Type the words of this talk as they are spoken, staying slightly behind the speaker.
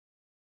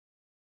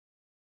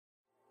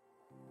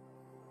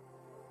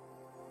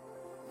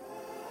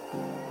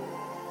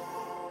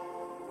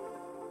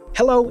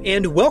Hello,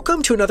 and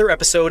welcome to another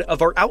episode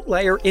of our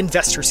Outlier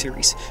Investor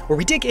Series, where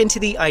we dig into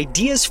the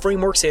ideas,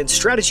 frameworks, and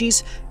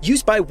strategies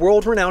used by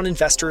world-renowned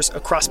investors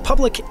across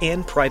public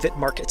and private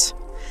markets.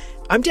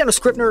 I'm Daniel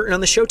Scribner, and on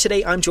the show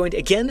today, I'm joined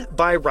again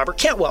by Robert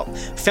Cantwell,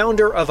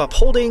 founder of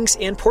Upholdings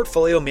and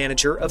portfolio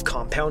manager of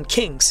Compound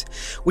Kings,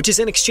 which is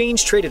an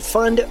exchange-traded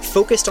fund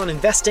focused on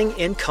investing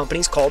in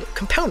companies called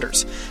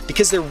compounders,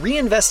 because they're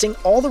reinvesting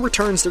all the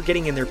returns they're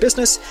getting in their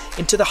business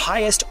into the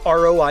highest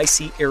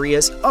ROIC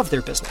areas of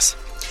their business.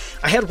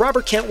 I had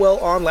Robert Cantwell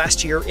on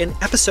last year in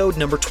episode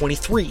number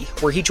 23,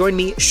 where he joined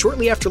me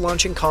shortly after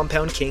launching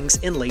Compound Kings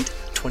in late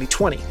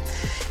 2020.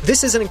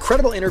 This is an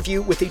incredible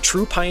interview with a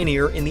true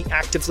pioneer in the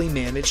actively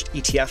managed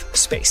ETF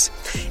space.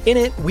 In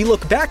it, we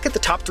look back at the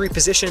top 3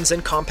 positions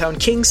in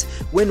Compound Kings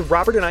when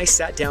Robert and I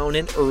sat down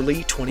in early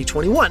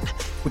 2021,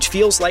 which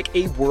feels like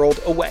a world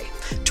away,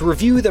 to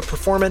review the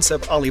performance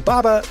of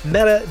Alibaba,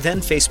 Meta, then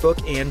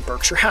Facebook, and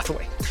Berkshire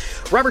Hathaway.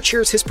 Robert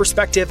shares his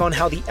perspective on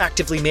how the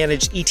actively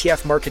managed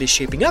ETF market is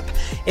shaping up,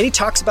 and he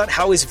talks about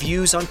how his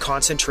views on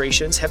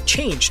concentrations have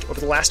changed over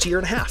the last year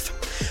and a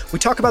half. We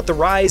talk about the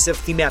rise of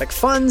thematic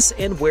funds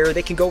and where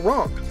they can go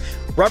wrong.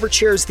 Robert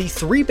shares the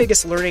 3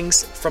 biggest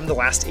learnings from the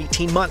last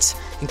 18 months,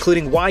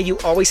 including why you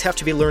always have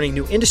to be learning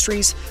new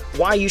industries,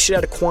 why you should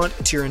add a quant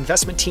to your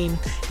investment team,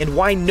 and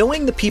why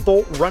knowing the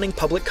people running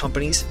public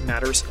companies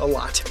matters a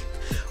lot.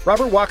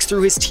 Robert walks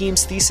through his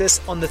team's thesis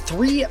on the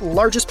 3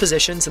 largest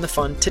positions in the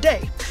fund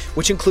today,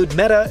 which include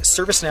Meta,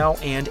 ServiceNow,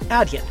 and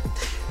Adyen.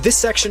 This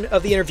section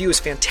of the interview is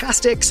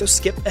fantastic, so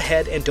skip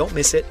ahead and don't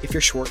miss it if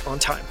you're short on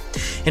time.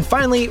 And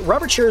finally,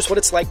 Robert shares what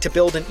it's like to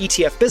build an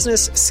ETF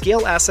business,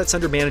 scale assets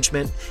under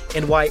management,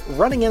 and why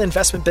running an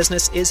investment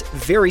business is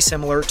very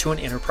similar to an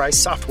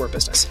enterprise software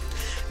business.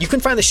 You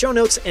can find the show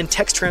notes and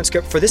text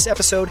transcript for this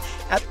episode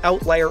at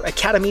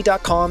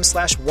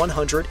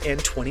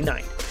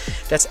outlieracademy.com/129.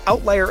 That's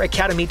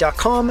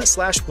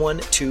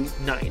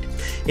outlieracademy.com/129.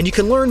 And you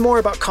can learn more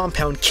about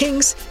Compound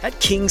Kings at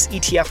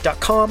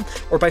kingsetf.com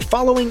or by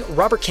following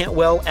Robert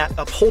Cantwell at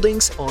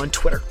Upholdings on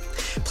Twitter.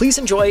 Please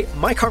enjoy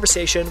my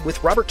conversation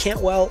with Robert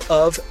Cantwell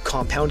of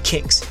Compound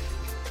Kings.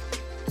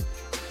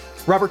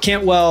 Robert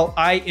Cantwell,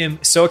 I am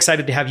so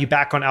excited to have you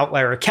back on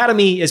Outlier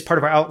Academy as part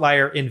of our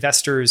Outlier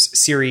Investors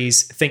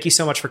series. Thank you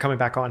so much for coming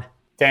back on.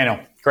 Daniel,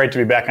 great to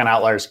be back on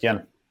Outliers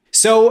again.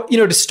 So,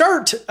 to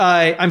start,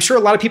 I'm sure a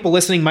lot of people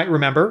listening might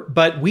remember,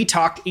 but we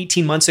talked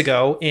 18 months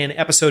ago in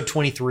episode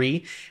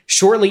 23,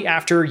 shortly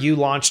after you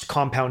launched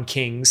Compound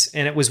Kings.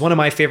 And it was one of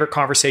my favorite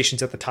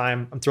conversations at the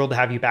time. I'm thrilled to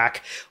have you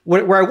back.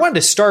 Where I wanted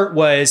to start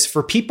was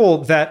for people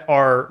that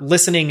are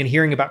listening and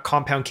hearing about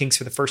Compound Kings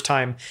for the first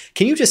time,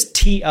 can you just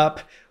tee up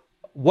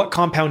what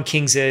Compound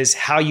Kings is,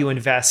 how you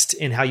invest,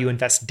 and how you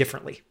invest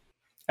differently?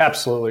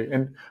 Absolutely.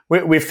 And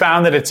we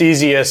found that it's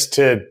easiest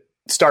to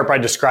start by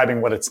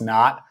describing what it's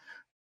not,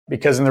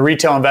 because in the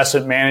retail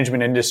investment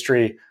management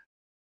industry,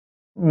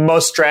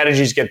 most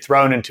strategies get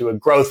thrown into a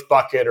growth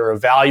bucket or a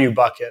value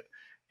bucket,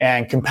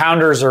 and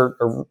compounders are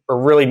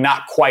really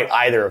not quite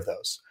either of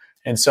those.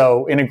 And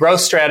so in a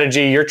growth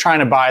strategy, you're trying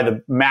to buy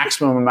the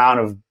maximum amount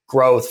of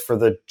growth for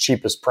the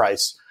cheapest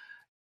price.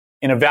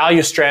 In a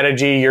value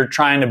strategy, you're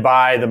trying to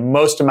buy the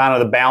most amount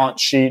of the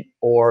balance sheet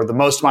or the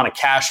most amount of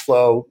cash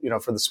flow,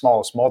 for the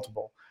smallest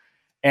multiple.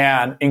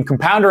 And in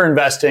compounder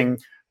investing,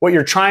 what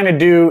you're trying to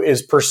do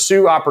is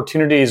pursue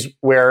opportunities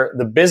where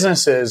the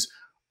businesses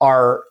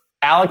are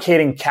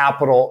allocating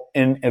capital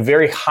in a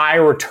very high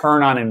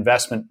return on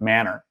investment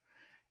manner.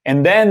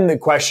 And then the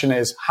question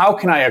is, how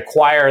can I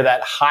acquire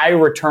that high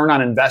return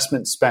on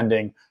investment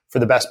spending for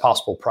the best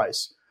possible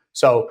price?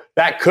 So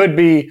that could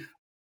be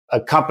a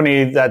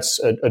company that's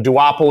a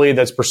duopoly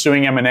that's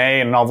pursuing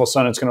M&A, and all of a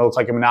sudden it's going to look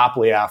like a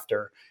monopoly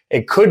after.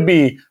 It could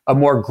be a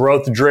more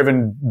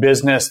growth-driven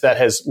business that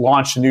has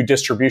launched a new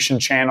distribution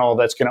channel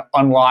that's going to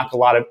unlock a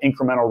lot of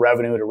incremental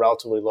revenue at a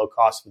relatively low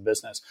cost of the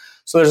business.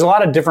 So there's a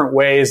lot of different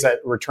ways that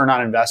return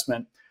on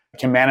investment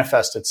can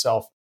manifest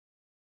itself.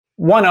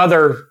 One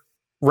other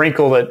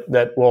wrinkle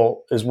that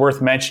is worth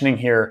mentioning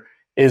here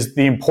is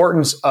the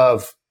importance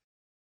of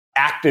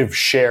active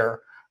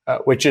share,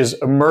 which is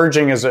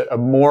emerging as a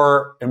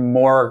more and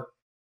more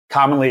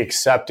commonly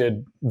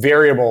accepted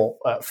variable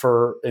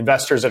for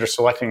investors that are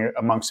selecting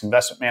amongst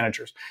investment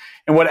managers.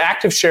 And what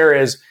active share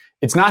is,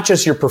 it's not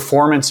just your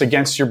performance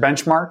against your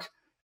benchmark,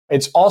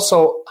 it's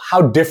also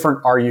how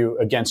different are you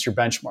against your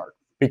benchmark.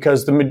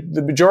 Because the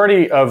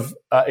majority of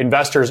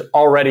investors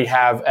already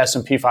have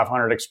S&P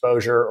 500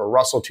 exposure or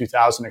Russell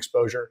 2000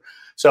 exposure.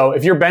 So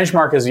if your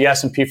benchmark is the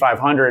S&P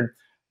 500,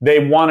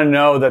 they want to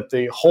know that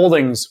the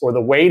holdings or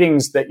the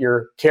weightings that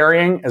you're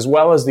carrying, as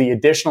well as the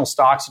additional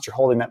stocks that you're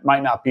holding that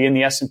might not be in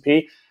the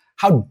S&P,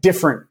 how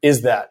different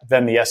is that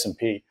than the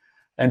S&P?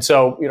 And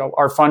so,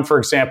 our fund, for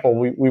example,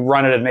 we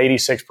run it at an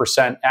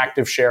 86%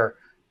 active share,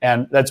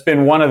 and that's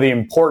been one of the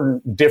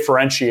important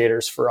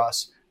differentiators for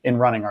us in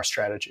running our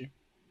strategy.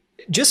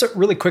 Just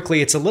really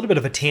quickly, it's a little bit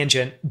of a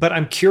tangent, but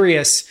I'm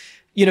curious,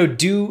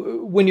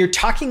 When you're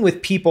talking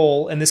with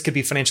people, and this could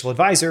be financial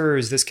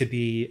advisors, this could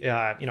be,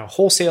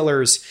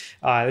 wholesalers,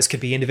 this could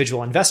be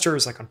individual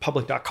investors like on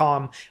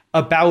public.com,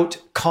 about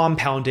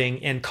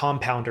compounding and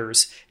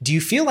compounders, do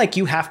you feel like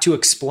you have to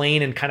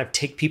explain and kind of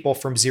take people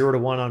from 0 to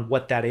 1 on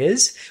what that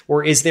is?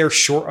 Or is there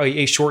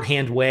a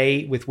shorthand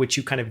way with which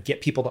you kind of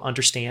get people to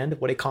understand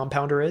what a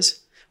compounder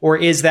is? Or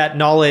is that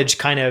knowledge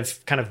kind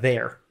of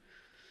there?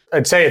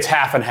 I'd say it's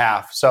half and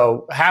half.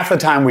 So half the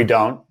time we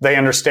don't. They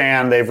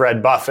understand, they've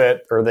read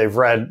Buffett or they've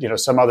read,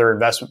 some other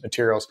investment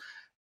materials.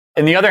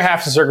 And the other half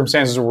of the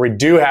circumstances where we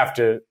do have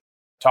to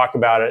talk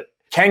about it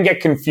can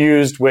get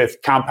confused with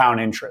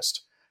compound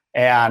interest.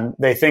 And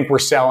they think we're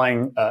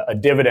selling a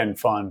dividend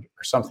fund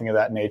or something of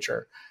that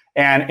nature.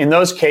 And in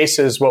those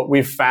cases, what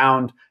we've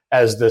found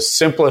as the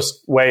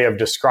simplest way of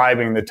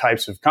describing the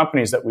types of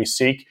companies that we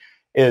seek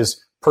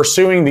is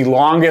pursuing the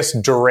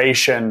longest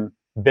duration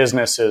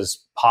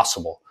businesses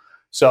possible.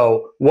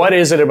 So what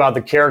is it about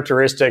the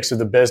characteristics of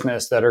the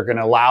business that are going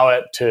to allow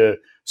it to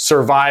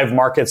survive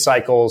market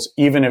cycles,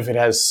 even if it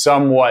has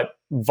somewhat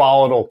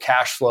volatile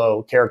cash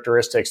flow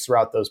characteristics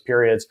throughout those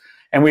periods?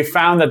 And we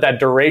found that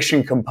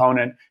duration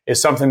component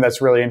is something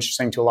that's really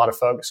interesting to a lot of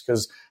folks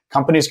because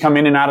companies come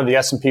in and out of the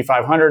S&P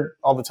 500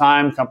 all the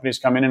time. Companies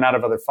come in and out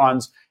of other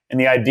funds. And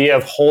the idea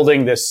of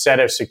holding this set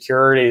of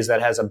securities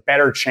that has a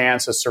better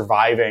chance of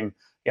surviving,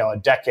 a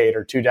decade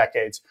or 2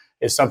 decades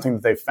is something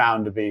that they've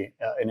found to be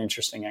an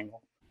interesting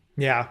angle.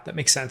 Yeah, that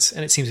makes sense.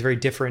 And it seems very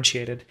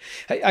differentiated.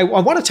 I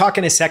want to talk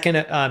in a second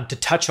to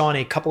touch on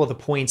a couple of the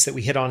points that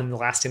we hit on in the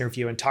last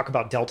interview and talk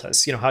about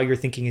deltas, how your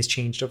thinking has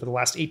changed over the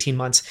last 18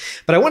 months.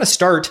 But I want to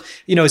start,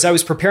 as I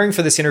was preparing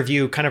for this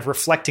interview, kind of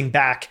reflecting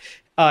back.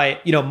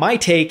 My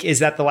take is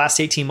that the last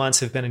 18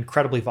 months have been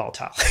incredibly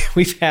volatile.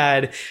 We've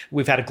had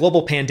a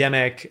global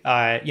pandemic.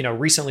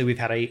 Recently we've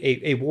had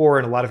a war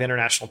and a lot of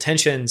international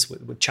tensions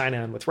with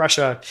China and with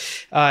Russia.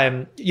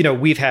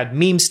 We've had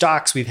meme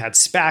stocks. We've had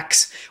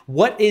SPACs.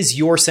 What is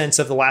your sense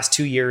of the last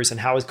 2 years and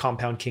how has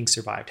Compound King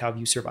survived? How have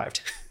you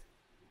survived?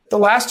 The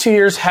last 2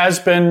 years has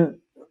been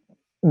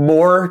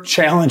more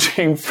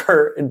challenging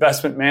for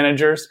investment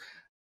managers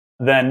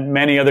than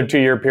many other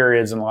 2-year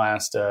periods in the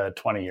last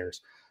 20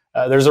 years.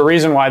 There's a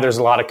reason why there's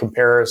a lot of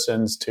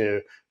comparisons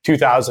to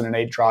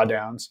 2008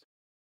 drawdowns.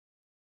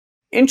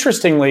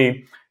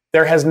 Interestingly,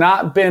 there has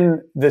not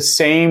been the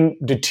same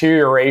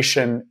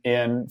deterioration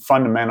in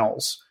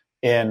fundamentals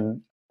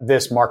in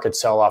this market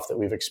sell-off that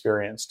we've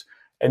experienced.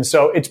 And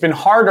so it's been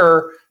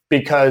harder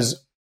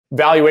because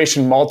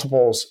valuation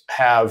multiples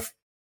have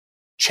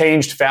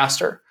changed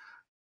faster,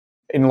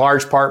 in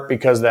large part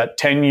because that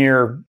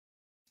 10-year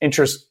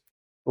interest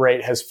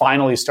rate has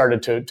finally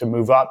started to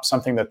move up,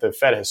 something that the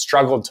Fed has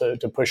struggled to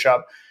push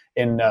up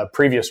in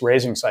previous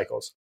raising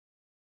cycles.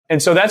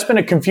 And so that's been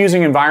a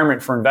confusing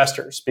environment for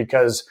investors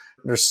because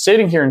they're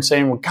sitting here and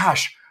saying, well,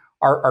 gosh,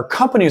 our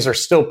companies are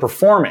still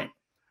performing,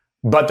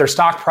 but their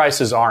stock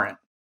prices aren't.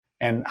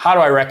 And how do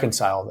I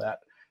reconcile that?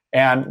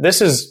 And this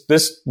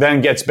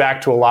then gets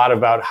back to a lot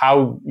about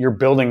how you're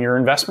building your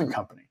investment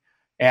company.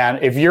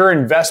 And if your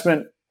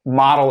investment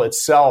model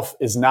itself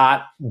is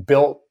not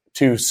built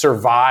to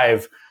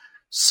survive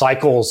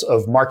cycles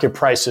of market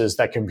prices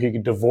that can be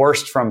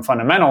divorced from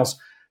fundamentals,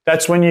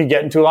 that's when you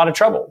get into a lot of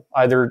trouble.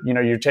 Either,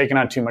 you're taking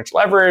on too much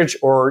leverage,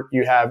 or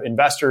you have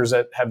investors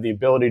that have the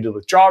ability to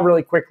withdraw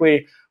really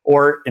quickly,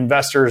 or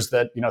investors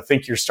that,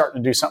 think you're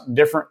starting to do something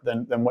different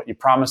than what you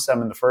promised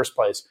them in the first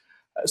place.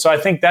 So I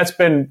think that's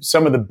been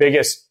some of the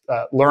biggest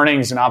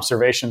learnings and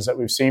observations that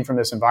we've seen from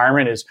this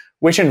environment is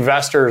which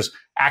investors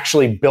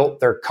actually built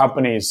their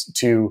companies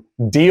to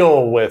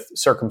deal with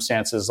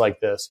circumstances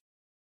like this,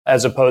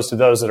 as opposed to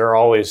those that are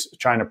always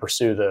trying to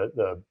pursue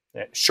the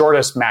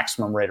shortest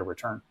maximum rate of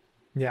return.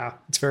 Yeah,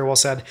 it's very well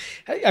said.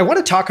 I want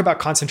to talk about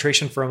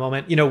concentration for a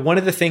moment. One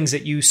of the things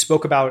that you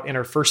spoke about in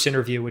our first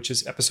interview, which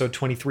is episode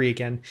 23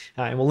 again,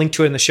 and we'll link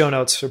to it in the show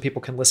notes so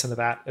people can listen to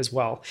that as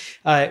well,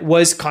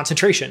 was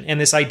concentration and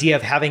this idea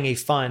of having a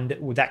fund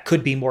that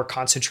could be more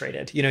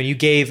concentrated. You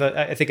gave,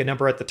 I think, a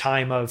number at the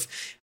time of,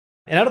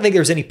 and I don't think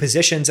there was any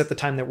positions at the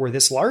time that were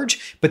this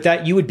large, but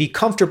that you would be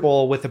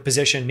comfortable with a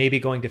position maybe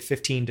going to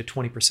 15 to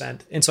 20%.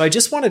 And so I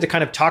just wanted to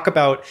kind of talk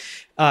about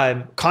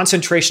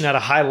concentration at a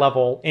high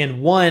level.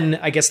 And one,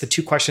 I guess the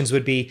two questions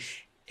would be,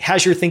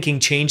 has your thinking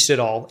changed at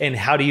all? And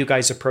how do you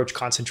guys approach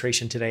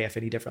concentration today, if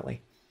any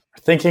differently?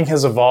 Thinking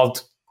has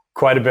evolved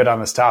quite a bit on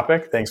this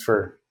topic. Thanks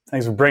for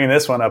bringing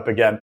this one up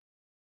again.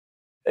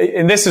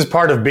 And this is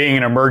part of being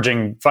an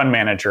emerging fund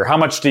manager. How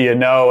much do you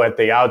know at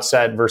the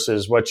outset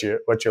versus what you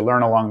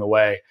learn along the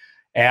way?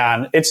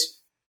 And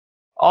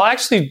I'll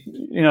actually,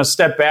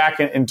 step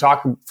back and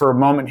talk for a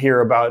moment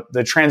here about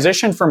the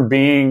transition from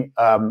being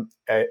an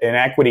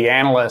equity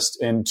analyst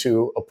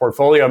into a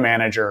portfolio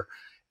manager.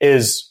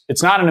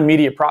 It's not an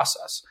immediate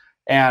process.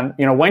 And,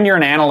 when you're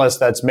an analyst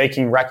that's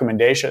making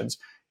recommendations,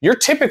 you're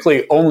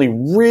typically only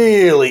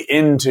really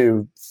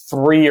into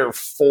 3 or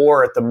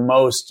 4 at the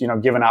most,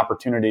 given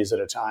opportunities at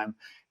a time.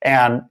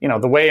 And,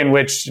 the way in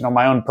which,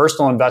 my own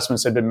personal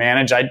investments had been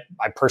managed, I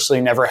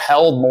personally never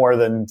held more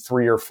than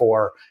 3 or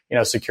 4,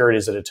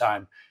 securities at a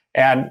time.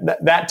 And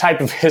that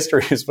type of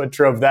history is what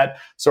drove that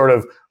sort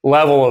of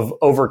level of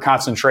over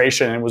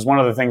concentration. It was one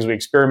of the things we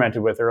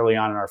experimented with early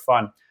on in our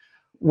fund.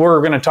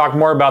 We're going to talk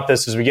more about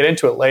this as we get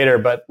into it later,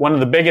 but one of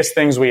the biggest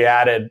things we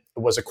added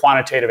was a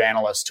quantitative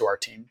analyst to our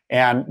team.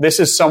 And this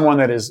is someone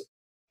that is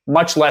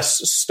much less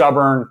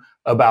stubborn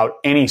about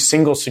any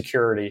single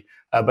security,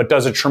 but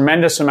does a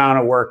tremendous amount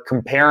of work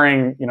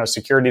comparing,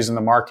 securities in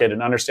the market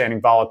and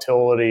understanding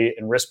volatility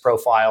and risk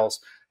profiles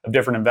of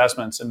different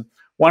investments. And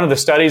one of the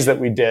studies that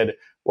we did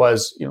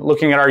was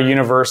looking at our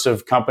universe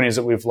of companies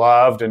that we've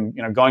loved and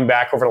going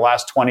back over the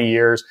last 20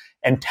 years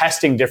and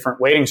testing different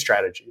weighting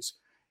strategies.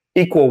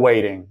 Equal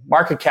weighting,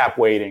 market cap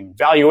weighting,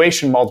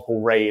 valuation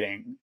multiple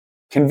rating,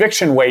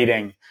 conviction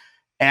weighting.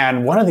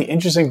 And one of the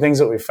interesting things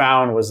that we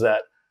found was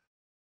that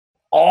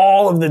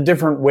all of the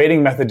different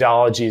weighting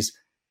methodologies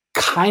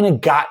kind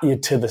of got you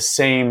to the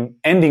same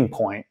ending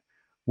point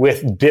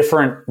with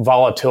different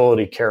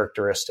volatility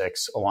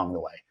characteristics along the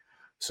way.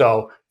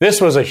 So this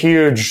was a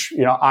huge,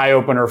 eye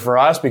opener for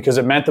us because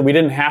it meant that we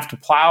didn't have to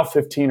plow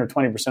 15 or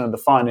 20% of the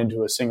fund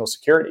into a single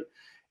security.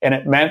 And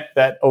it meant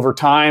that over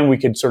time, we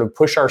could sort of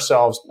push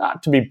ourselves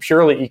not to be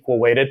purely equal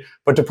weighted,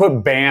 but to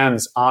put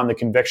bands on the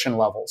conviction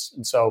levels.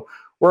 And so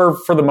we're,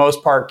 for the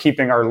most part,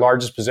 keeping our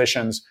largest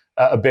positions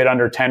a bit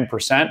under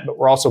 10%, but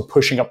we're also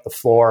pushing up the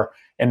floor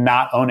and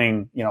not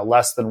owning,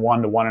 less than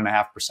 1 to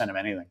 1.5% of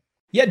anything.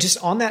 Yeah,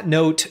 just on that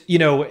note,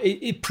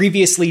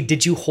 previously,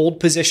 did you hold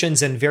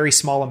positions in very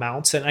small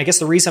amounts? And I guess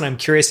the reason I'm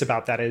curious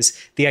about that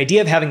is the idea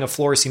of having a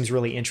floor seems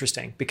really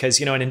interesting because,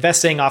 in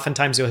investing,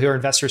 oftentimes you'll hear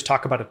investors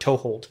talk about a toe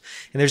hold.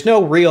 And there's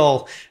no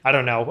real,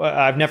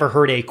 I've never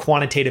heard a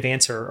quantitative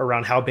answer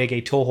around how big a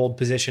toe hold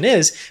position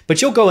is,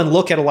 but you'll go and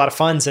look at a lot of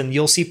funds and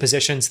you'll see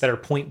positions that are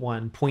 0.1,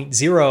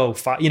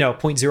 0.05,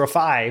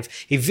 0.05,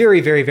 a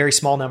very, very, very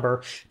small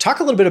number.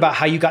 Talk a little bit about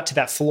how you got to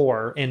that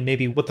floor and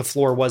maybe what the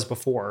floor was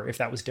before, if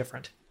that was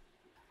different.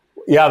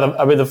 Yeah,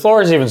 the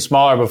floor is even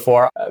smaller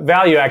before.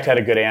 Value Act had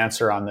a good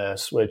answer on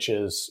this, which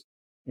is,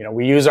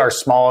 we use our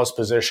smallest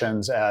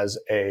positions as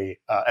a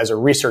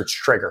research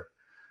trigger.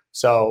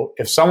 So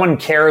if someone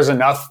cares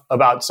enough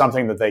about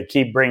something that they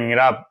keep bringing it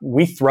up,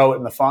 we throw it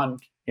in the fund,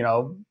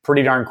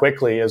 pretty darn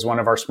quickly as one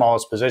of our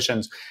smallest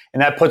positions.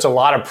 And that puts a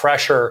lot of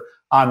pressure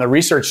on the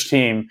research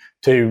team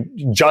to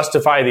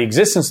justify the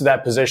existence of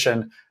that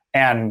position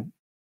and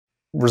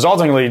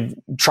resultingly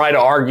try to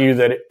argue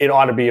that it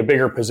ought to be a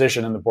bigger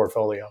position in the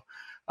portfolio.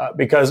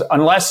 Because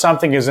unless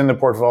something is in the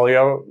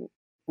portfolio,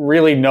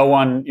 really no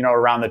one,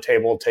 around the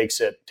table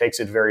takes it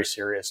very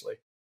seriously.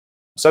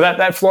 So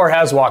that floor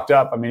has walked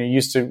up. I mean,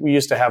 we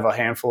used to have a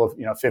handful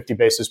of, 50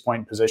 basis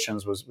point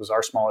positions was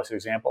our smallest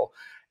example.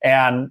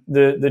 And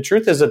the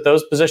truth is that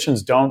those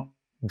positions don't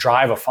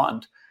drive a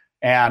fund.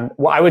 And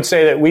I would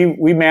say that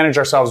we manage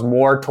ourselves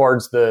more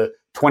towards the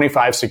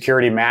 25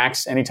 security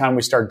max. Anytime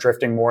we start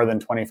drifting more than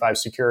 25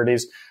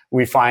 securities,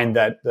 we find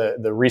that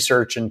the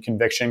research and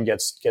conviction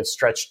gets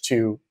stretched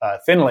too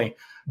thinly.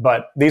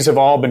 But these have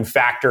all been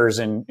factors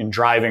in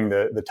driving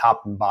the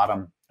top and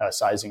bottom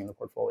sizing in the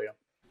portfolio.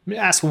 I'm going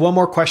to ask one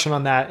more question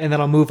on that, and then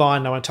I'll move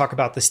on. I want to talk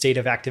about the state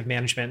of active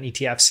management and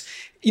ETFs.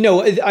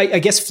 I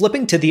guess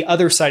flipping to the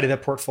other side of the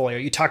portfolio,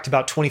 you talked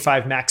about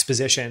 25 max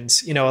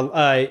positions.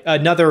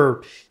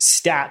 Another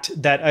stat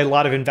that a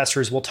lot of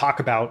investors will talk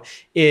about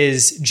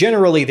is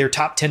generally their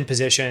top 10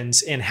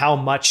 positions and how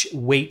much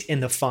weight in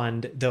the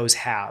fund those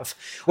have.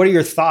 What are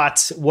your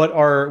thoughts?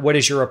 What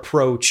is your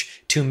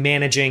approach to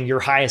managing your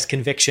highest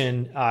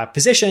conviction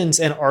positions?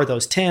 And are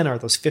those 10? Are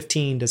those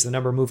 15? Does the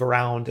number move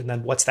around? And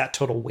then what's that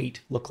total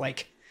weight look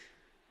like?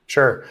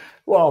 Sure.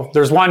 Well,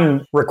 there's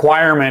one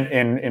requirement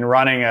in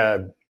running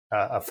a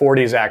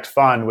 40s Act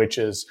fund, which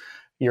is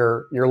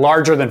your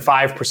larger than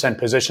 5%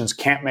 positions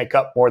can't make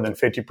up more than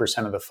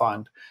 50% of the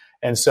fund.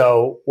 And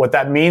so what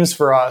that means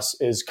for us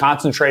is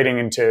concentrating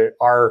into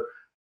our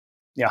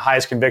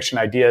highest conviction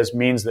ideas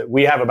means that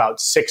we have about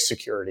 6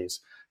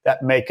 securities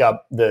that make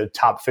up the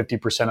top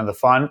 50% of the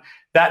fund.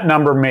 That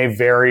number may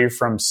vary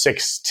from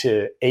 6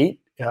 to 8,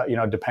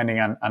 depending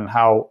on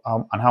how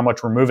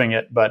much we're moving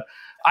it. But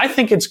I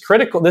think it's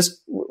critical.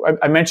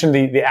 I mentioned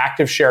the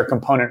active share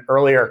component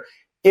earlier.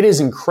 It is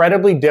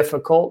incredibly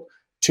difficult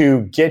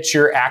to get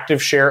your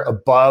active share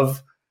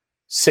above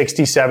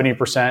 60,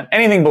 70%.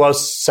 Anything below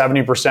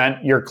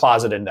 70%, you're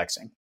closet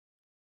indexing.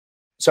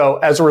 So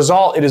as a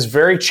result, it is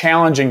very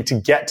challenging to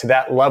get to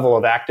that level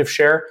of active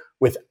share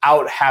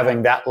without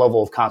having that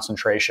level of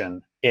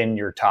concentration in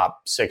your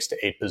top 6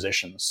 to 8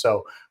 positions.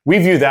 So we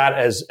view that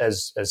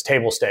as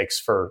table stakes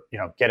for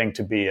getting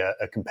to be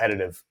a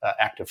competitive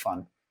active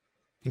fund.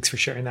 Thanks for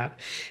sharing that.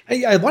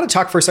 I want to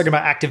talk for a second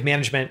about active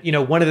management.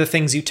 One of the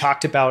things you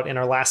talked about in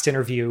our last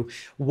interview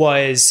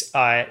was,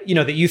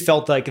 that you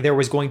felt like there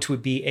was going to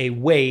be a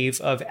wave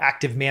of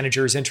active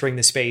managers entering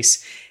the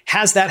space.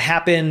 Has that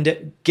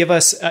happened? Give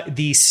us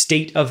the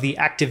state of the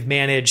active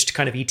managed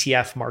kind of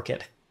ETF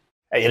market.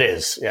 It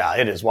is. Yeah,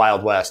 it is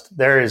Wild West.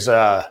 There's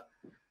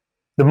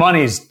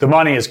the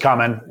money is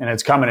coming, and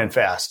it's coming in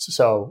fast.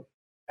 So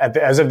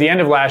as of the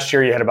end of last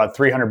year, you had about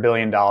 $300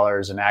 billion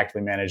in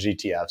actively managed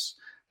ETFs.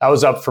 That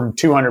was up from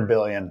 $200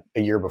 billion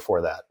a year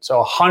before that.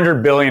 So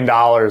 $100 billion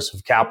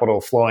of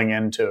capital flowing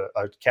into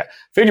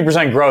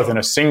 50% growth in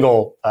a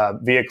single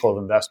vehicle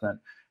of investment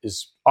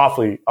is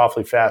awfully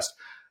fast.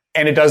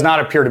 And it does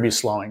not appear to be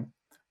slowing.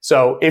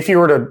 So if you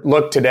were to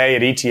look today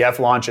at ETF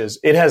launches,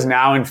 it has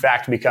now, in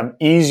fact, become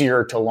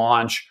easier to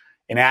launch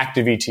an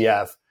active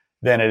ETF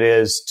than it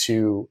is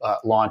to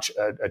launch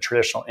a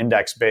traditional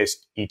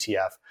index-based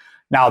ETF.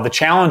 Now, the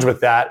challenge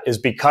with that is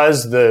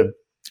because the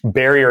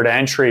barrier to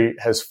entry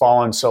has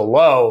fallen so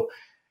low,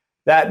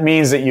 that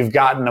means that you've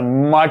gotten a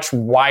much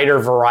wider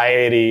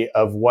variety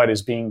of what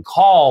is being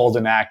called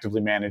an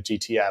actively managed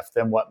ETF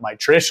than what might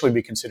traditionally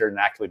be considered an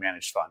actively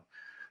managed fund.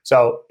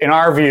 So in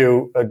our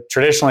view, a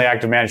traditionally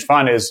active managed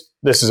fund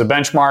this is a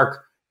benchmark.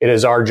 It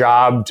is our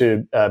job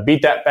to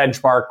beat that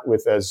benchmark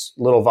with as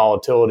little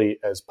volatility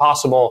as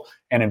possible,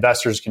 and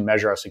investors can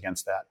measure us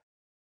against that.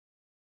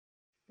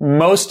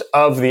 Most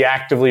of the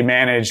actively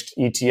managed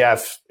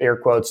ETF, air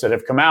quotes, that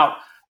have come out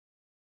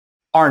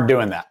aren't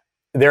doing that.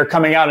 They're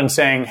coming out and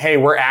saying, hey,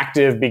 we're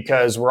active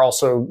because we're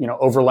also,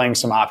 overlaying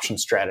some option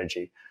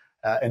strategy.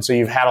 And so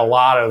you've had a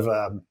lot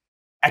of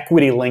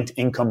equity-linked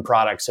income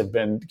products have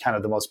been kind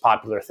of the most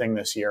popular thing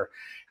this year.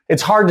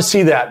 It's hard to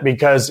see that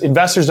because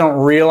investors don't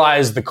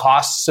realize the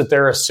costs that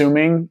they're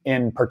assuming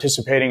in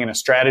participating in a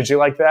strategy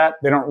like that.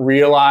 They don't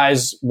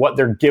realize what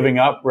they're giving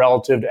up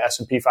relative to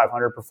S&P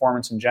 500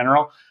 performance in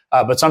general.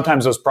 But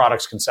sometimes those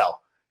products can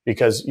sell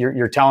because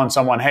you're telling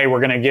someone, hey, we're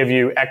going to give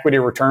you equity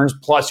returns,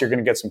 plus you're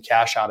going to get some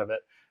cash out of it.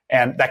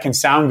 And that can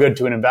sound good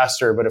to an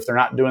investor, but if they're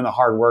not doing the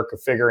hard work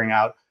of figuring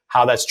out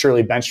how that's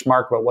truly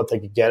benchmarked, but what they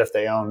could get if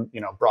they own,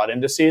 broad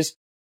indices,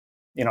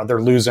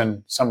 they're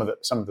losing some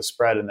of the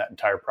spread in that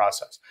entire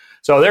process.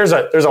 So there's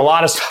a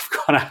lot of stuff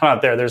going on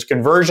out there. There's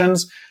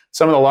conversions.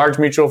 Some of the large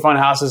mutual fund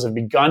houses have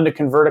begun to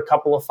convert a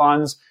couple of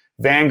funds.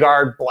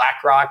 Vanguard,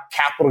 BlackRock,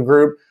 Capital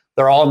Group,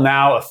 they're all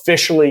now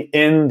officially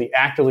in the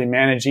actively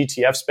managed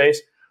ETF space.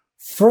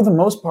 For the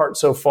most part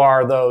so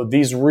far, though,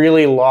 these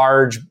really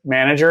large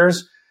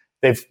managers,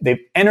 they've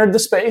entered the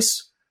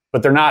space,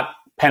 but they're not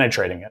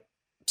penetrating it.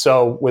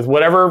 So with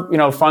whatever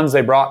funds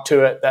they brought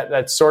to it,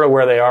 that's sort of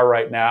where they are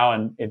right now,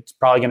 and it's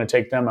probably going to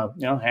take them a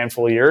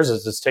handful of years,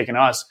 as it's taken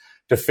us,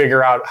 to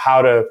figure out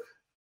how to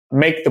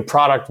make the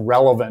product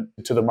relevant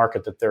to the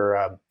market that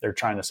they're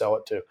trying to sell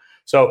it to.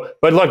 So,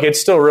 but look,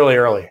 it's still really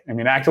early. I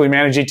mean, actively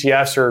managed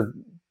ETFs are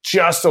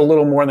just a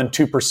little more than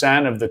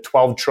 2% of the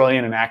 12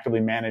 trillion in actively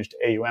managed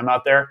AUM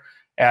out there,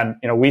 and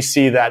we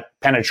see that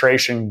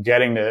penetration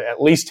getting to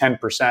at least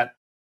 10%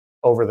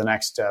 over the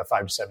next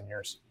 5 to 7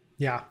 years.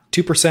 Yeah,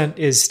 2%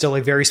 is still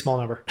a very small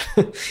number.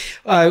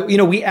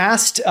 We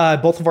asked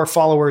both of our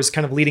followers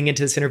kind of leading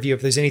into this interview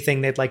if there's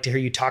anything they'd like to hear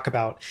you talk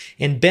about.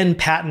 And Ben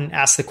Patton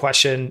asked the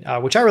question,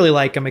 which I really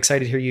like. I'm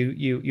excited to hear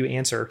you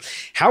answer.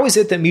 How is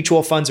it that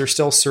mutual funds are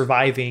still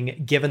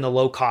surviving given the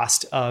low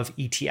cost of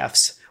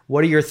ETFs?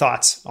 What are your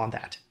thoughts on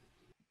that?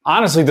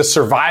 Honestly, the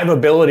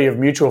survivability of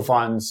mutual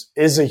funds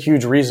is a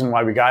huge reason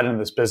why we got into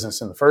this business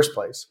in the first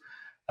place,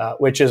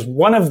 which is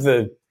one of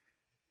the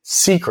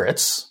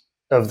secrets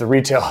of the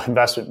retail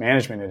investment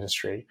management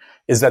industry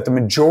is that the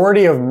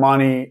majority of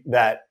money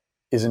that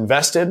is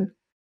invested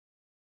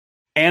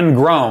and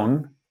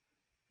grown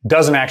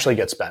doesn't actually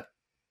get spent.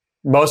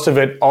 Most of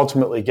it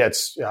ultimately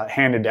gets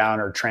handed down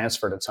or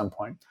transferred at some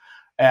point.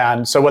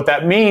 And so what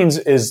that means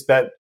is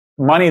that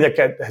money that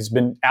has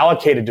been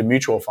allocated to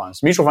mutual funds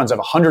have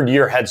a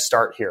 100-year head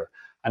start here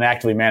on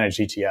actively managed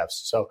ETFs.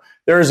 So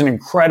there is an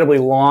incredibly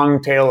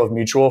long tail of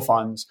mutual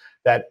funds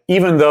that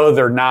even though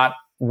they're not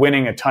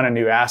winning a ton of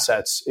new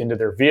assets into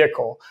their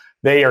vehicle,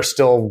 they are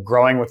still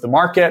growing with the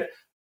market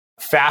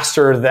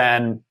faster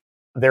than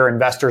their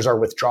investors are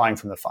withdrawing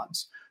from the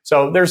funds.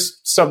 So there's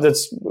some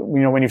that's,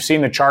 when you've seen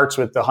the charts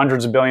with the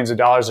hundreds of billions of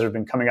dollars that have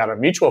been coming out of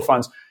mutual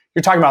funds,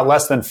 you're talking about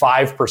less than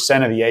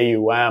 5% of the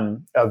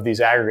AUM of these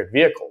aggregate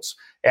vehicles.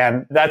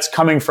 And that's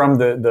coming from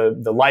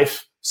the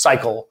life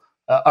cycle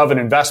of an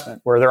investment,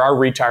 where there are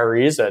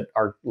retirees that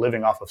are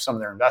living off of some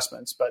of their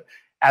investments. But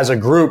as a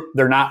group,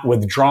 they're not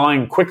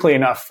withdrawing quickly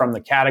enough from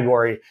the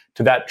category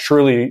to that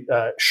truly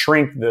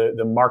shrink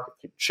the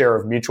market share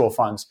of mutual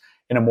funds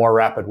in a more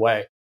rapid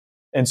way.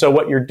 And so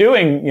what you're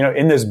doing,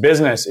 in this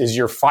business is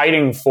you're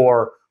fighting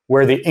for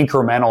where the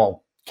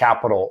incremental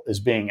capital is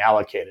being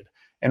allocated.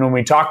 And when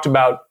we talked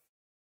about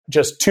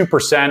just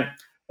 2%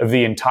 of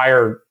the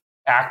entire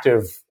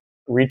active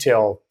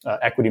retail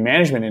equity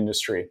management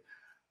industry,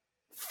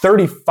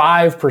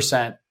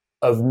 35%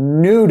 of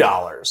new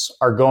dollars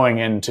are going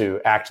into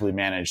actively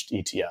managed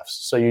ETFs.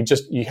 So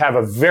you have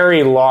a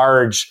very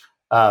large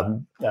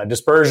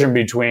dispersion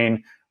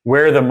between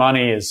where the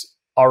money is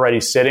already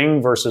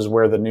sitting versus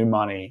where the new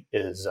money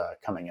is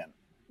coming in.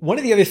 One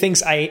of the other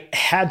things I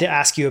had to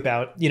ask you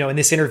about, in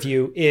this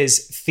interview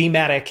is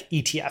thematic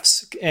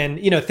ETFs. And,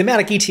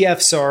 thematic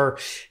ETFs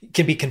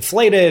can be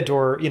conflated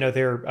or,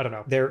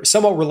 they're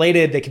somewhat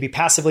related. They can be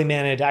passively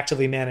managed,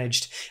 actively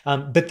managed,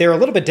 but they're a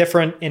little bit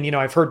different. And,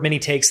 I've heard many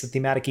takes that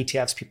thematic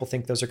ETFs, people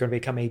think those are going to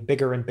become a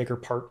bigger and bigger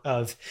part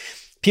of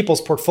people's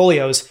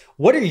portfolios.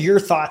 What are your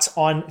thoughts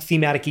on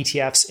thematic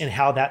ETFs and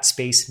how that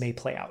space may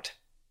play out?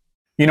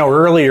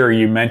 Earlier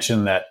you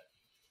mentioned that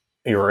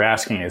you were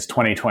asking, is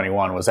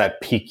 2021, was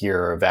that peak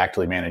year of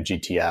actively managed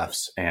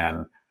ETFs?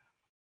 And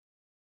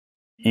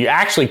you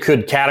actually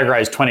could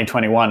categorize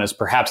 2021 as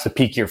perhaps the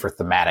peak year for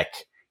thematic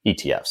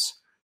ETFs.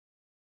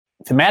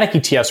 Thematic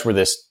ETFs were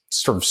this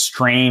sort of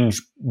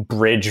strange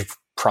bridge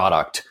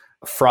product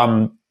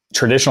from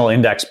traditional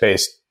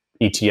index-based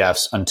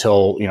ETFs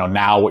until,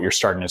 now what you're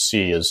starting to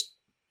see is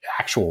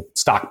actual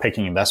stock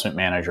picking investment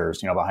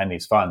managers, behind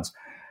these funds.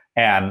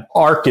 And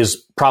ARK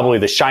is probably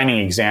the shining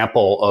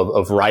example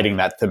of riding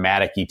that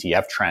thematic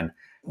ETF trend.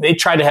 They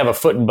tried to have a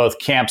foot in both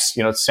camps,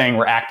 saying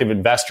we're active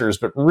investors,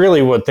 but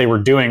really what they were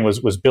doing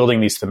was building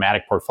these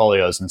thematic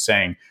portfolios and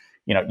saying,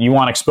 you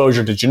want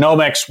exposure to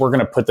genomics, we're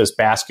going to put this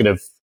basket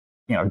of,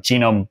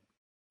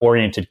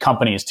 genome-oriented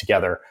companies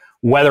together,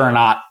 whether or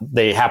not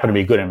they happen to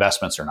be good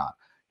investments or not.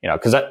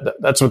 Because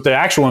that's what the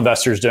actual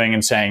investor is doing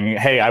and saying,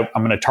 hey, I'm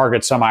going to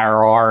target some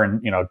IRR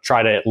and,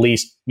 try to at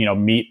least,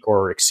 meet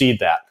or exceed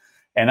that.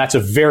 And that's a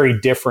very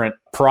different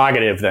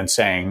prerogative than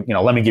saying,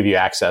 let me give you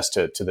access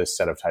to this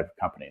set of type of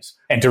companies.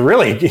 And to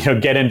really,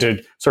 get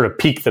into sort of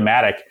peak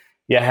thematic,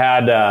 you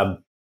had,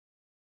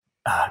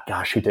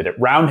 who did it?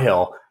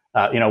 Roundhill,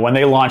 when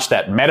they launched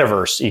that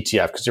metaverse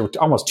ETF, because there were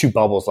almost two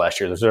bubbles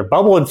last year. There was a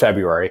bubble in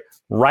February,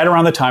 right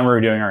around the time we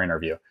were doing our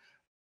interview.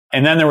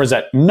 And then there was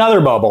that another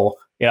bubble,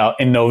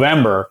 in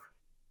November.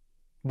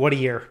 What a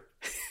year.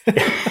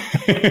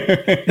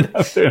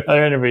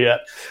 Another interview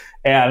yet.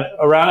 And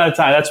around that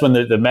time, that's when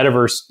the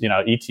metaverse,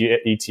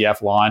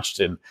 ETF launched,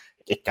 and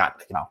it got,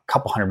 a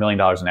couple $100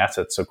 million in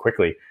assets so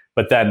quickly.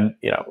 But then,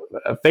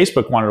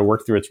 Facebook wanted to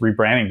work through its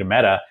rebranding to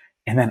Meta,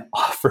 and then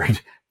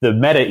offered the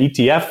Meta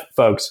ETF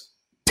folks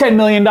 $10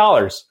 million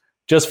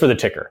just for the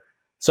ticker.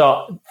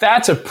 So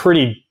that's a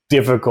pretty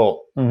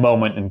difficult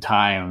moment in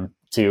time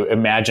to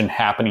imagine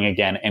happening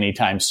again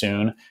anytime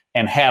soon,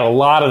 and had a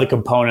lot of the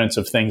components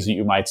of things that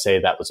you might say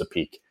that was a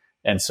peak.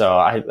 And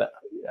so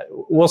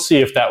we'll see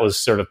if that was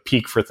sort of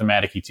peak for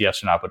thematic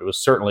ETFs or not, but it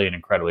was certainly an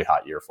incredibly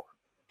hot year for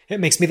it. It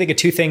makes me think of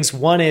two things.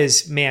 One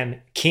is,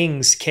 man,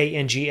 Kings,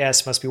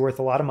 KNGS, must be worth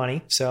a lot of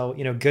money. So,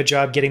 good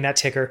job getting that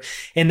ticker.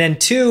 And then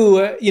two,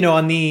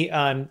 on the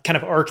kind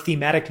of ARK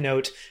thematic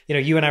note,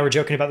 you and I were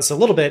joking about this a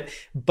little bit,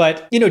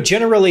 but,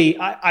 generally,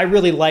 I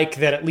really like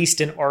that at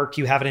least in ARK,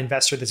 you have an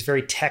investor that's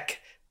very tech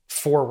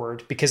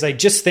forward, because I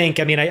just think,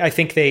 I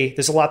think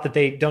there's a lot that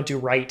they don't do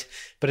right,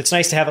 but it's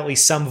nice to have at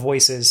least some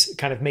voices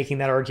kind of making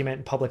that argument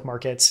in public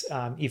markets,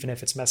 even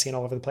if it's messy and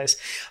all over the place.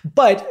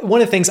 But one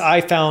of the things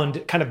I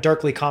found kind of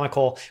darkly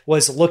comical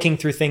was looking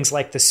through things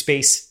like the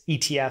space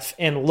ETF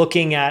and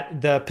looking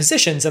at the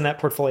positions in that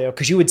portfolio,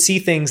 because you would see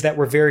things that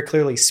were very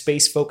clearly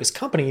space focused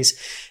companies,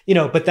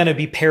 but then it'd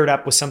be paired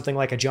up with something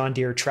like a John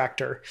Deere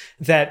tractor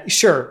that,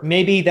 sure,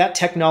 maybe that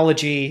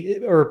technology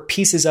or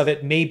pieces of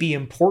it may be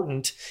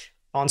important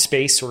on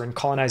space or in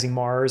colonizing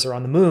Mars or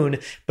on the moon,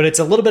 but it's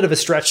a little bit of a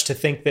stretch to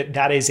think that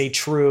that is a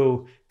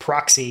true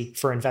proxy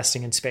for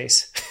investing in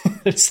space.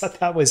 I just thought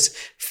that was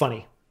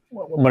funny.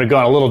 I'm going to go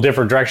in a little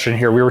different direction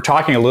here. We were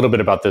talking a little bit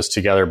about this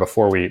together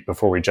before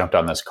we jumped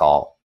on this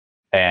call,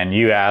 and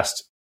you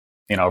asked,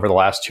 over the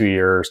last 2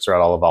 years,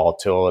 throughout all the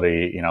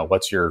volatility,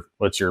 what's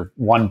your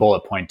one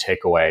bullet point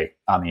takeaway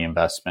on the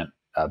investment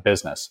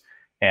business?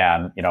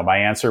 And, my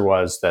answer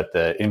was that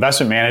the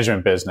investment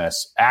management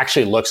business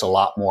actually looks a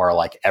lot more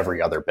like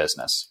every other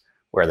business,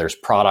 where there's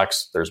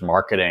products, there's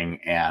marketing,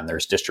 and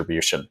there's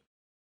distribution.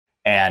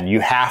 And you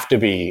have to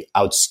be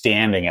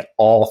outstanding at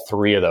all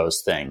three of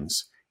those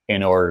things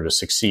in order to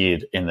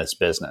succeed in this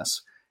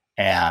business.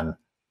 And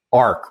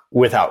ARK,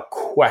 without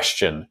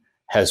question,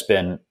 has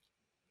been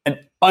an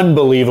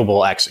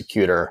unbelievable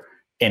executor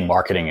in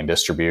marketing and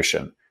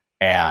distribution.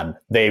 And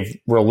they've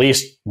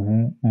released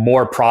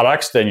more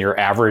products than your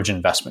average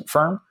investment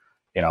firm,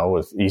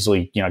 with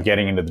easily,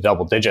 getting into the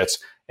double digits.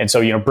 And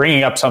so,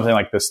 bringing up something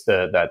like this,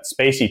 that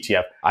space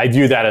ETF, I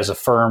view that as a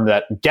firm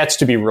that gets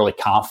to be really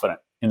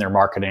confident in their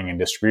marketing and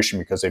distribution,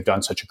 because they've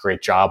done such a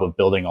great job of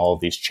building all of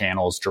these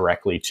channels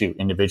directly to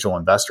individual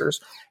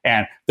investors.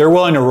 And they're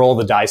willing to roll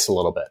the dice a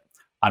little bit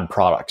on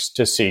products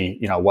to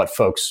see, what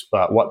folks,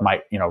 what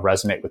might,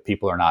 resonate with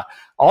people or not.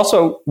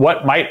 Also,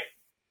 what might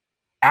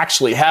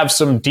actually have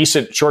some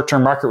decent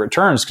short-term market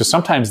returns, because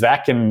sometimes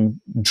that can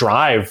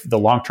drive the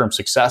long-term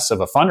success of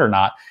a fund or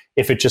not,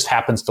 if it just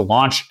happens to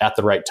launch at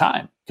the right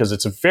time, because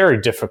it's very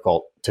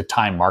difficult to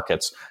time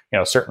markets,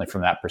 certainly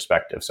from that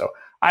perspective. So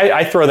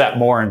I throw that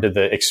more into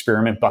the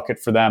experiment bucket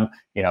for them,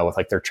 with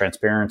like their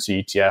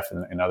transparency ETF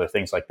and other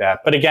things like that.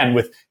 But again,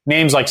 with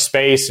names like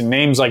space and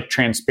names like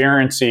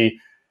transparency,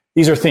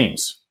 these are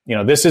themes.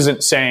 this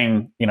isn't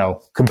saying,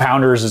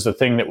 compounders is the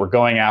thing that we're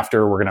going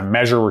after. We're going to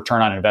measure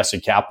return on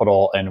invested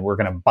capital and we're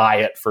going to buy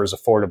it for as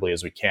affordably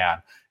as we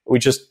can. We're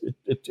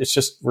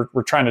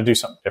trying to do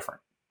something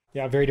different.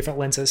 Yeah, very different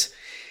lenses.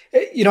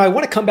 I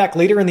want to come back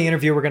later in the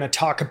interview. We're going to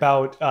talk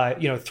about,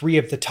 3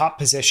 of the top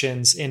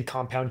positions in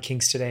Compound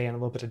Kings today in a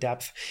little bit of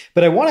depth.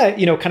 But I want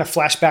to, kind of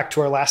flash back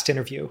to our last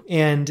interview.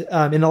 And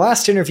in the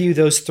last interview,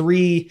 those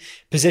 3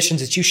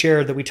 positions that you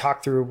shared that we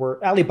talked through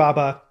were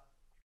Alibaba,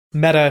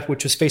 Meta,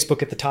 which was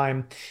Facebook at the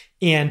time,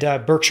 and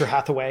Berkshire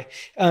Hathaway.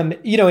 And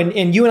you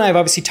and I have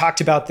obviously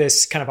talked about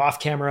this kind of off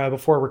camera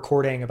before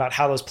recording about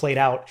how those played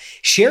out.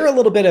 Share a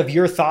little bit of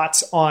your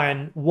thoughts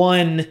on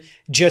one,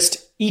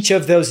 just each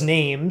of those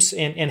names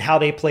and how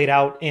they played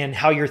out and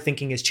how your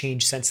thinking has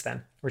changed since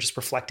then. We're just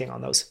reflecting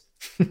on those.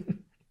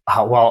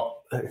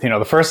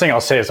 The first thing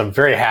I'll say is I'm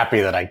very happy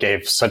that I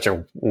gave such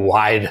a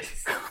wide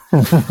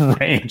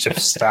range of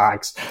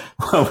stocks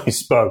when we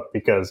spoke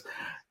because,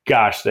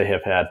 gosh, they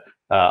have had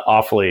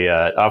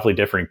awfully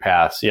differing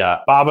paths. Yeah,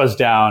 Baba's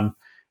down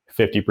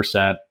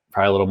 50%,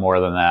 probably a little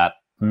more than that.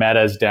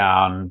 Meta's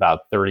down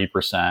about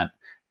 30%,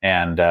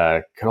 and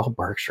good old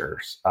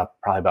Berkshire's up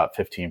probably about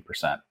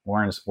 15%.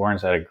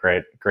 Warren's had a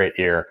great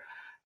year.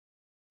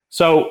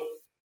 So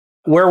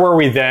where were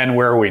we then?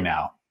 Where are we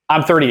now?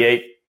 I'm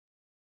 38.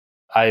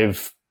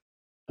 I've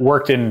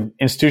worked in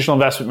institutional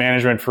investment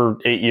management for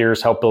 8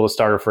 years, helped build a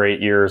startup for 8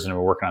 years, and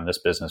we're working on this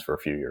business for a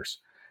few years.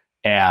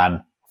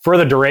 And for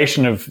the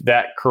duration of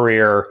that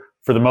career,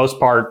 for the most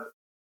part,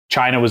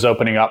 China was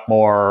opening up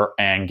more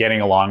and getting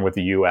along with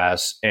the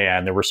US,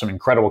 and there were some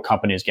incredible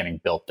companies getting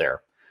built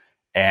there.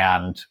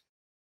 And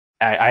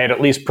I had at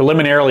least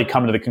preliminarily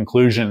come to the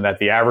conclusion that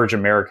the average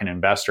American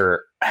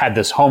investor had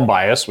this home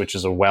bias, which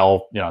is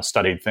a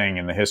studied thing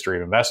in the history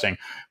of investing,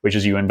 which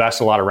is you invest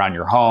a lot around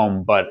your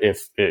home, but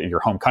if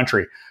your home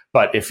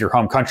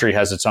country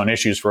has its own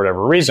issues for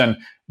whatever reason,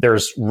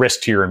 there's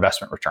risk to your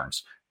investment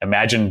returns.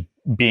 Imagine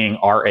being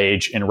our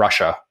age in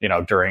Russia,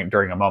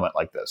 during a moment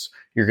like this.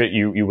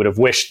 You would have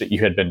wished that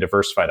you had been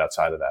diversified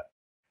outside of that.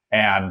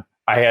 And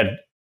I had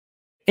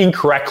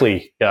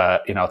incorrectly,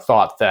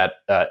 thought that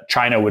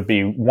China would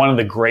be one of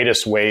the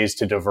greatest ways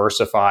to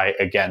diversify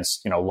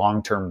against,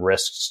 long-term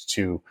risks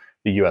to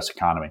the U.S.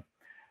 economy.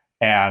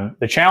 And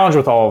the challenge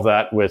with all of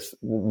that, with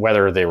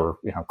whether they were,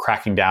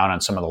 cracking down on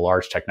some of the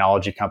large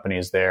technology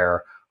companies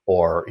there,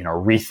 or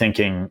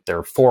rethinking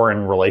their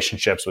foreign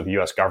relationships with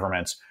U.S.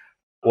 governments.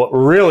 What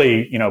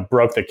really,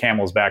 broke the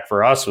camel's back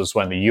for us was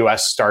when the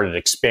U.S. started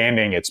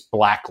expanding its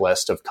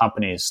blacklist of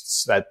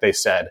companies that they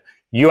said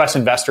U.S.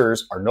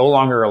 investors are no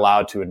longer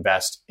allowed to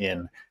invest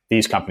in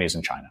these companies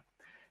in China.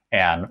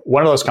 And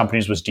one of those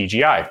companies was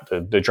DJI,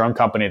 the drone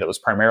company that was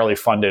primarily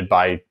funded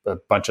by a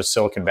bunch of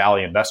Silicon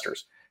Valley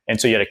investors.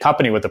 And so you had a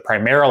company with a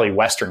primarily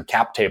Western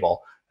cap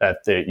table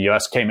that the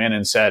U.S. came in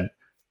and said,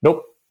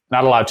 nope,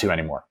 not allowed to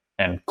anymore.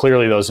 And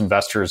clearly those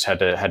investors had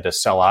to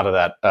sell out of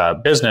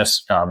that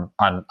business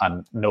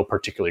on no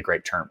particularly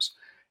great terms.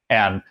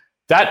 And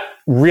that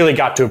really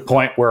got to a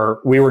point where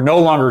we were no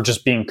longer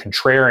just being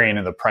contrarian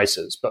in the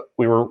prices, but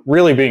we were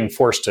really being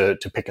forced to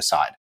pick a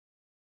side.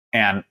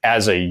 And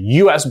as a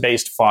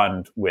U.S.-based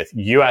fund with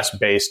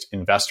U.S.-based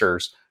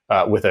investors,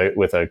 with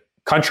a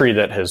country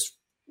that has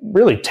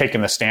really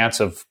taken the stance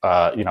of,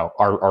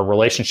 our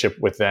relationship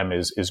with them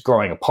is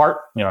growing apart,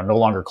 no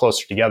longer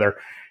closer together,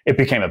 it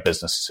became a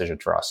business decision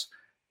for us.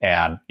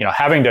 And,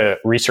 having to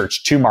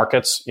research 2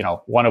 markets,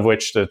 one of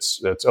which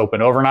that's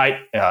open overnight,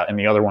 and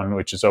the other one,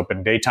 which is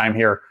open daytime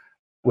here,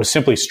 was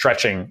simply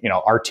stretching,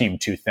 our team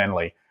too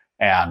thinly.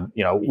 And,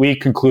 we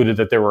concluded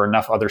that there were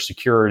enough other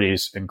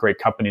securities and great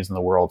companies in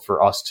the world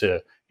for us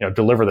to,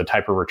 deliver the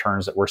type of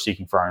returns that we're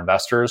seeking for our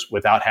investors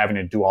without having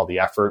to do all the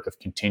effort of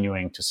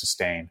continuing to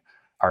sustain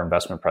our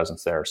investment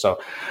presence there. So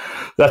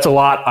that's a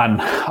lot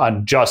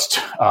on just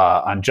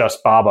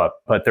Baba,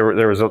 but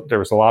there was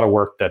a lot of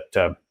work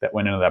that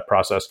went into that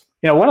process.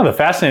 One of the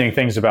fascinating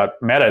things about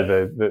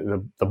Meta,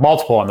 the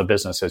multiple on the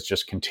business has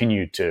just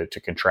continued to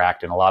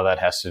contract, and a lot of that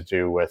has to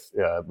do with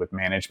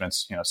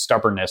management's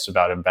stubbornness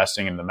about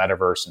investing in the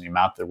metaverse and the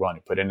amount they're willing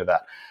to put into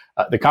that.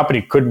 The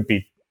company couldn't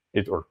be,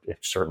 or it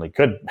certainly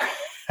could,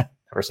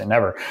 never say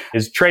never,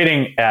 is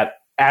trading at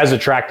as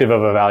attractive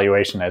of a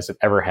valuation as it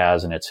ever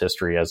has in its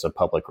history as a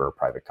public or a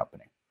private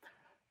company.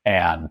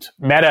 And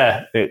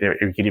Meta,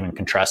 you could even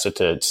contrast it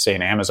to say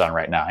an Amazon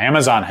right now.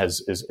 Amazon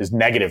is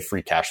negative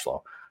free cash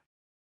flow.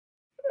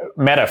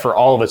 Meta, for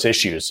all of its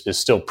issues, is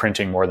still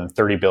printing more than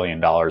 $30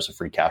 billion of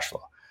free cash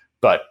flow.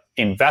 But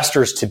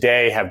investors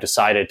today have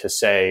decided to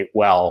say,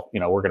 well,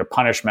 we're going to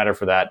punish Meta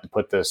for that and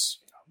put this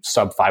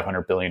sub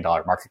 $500 billion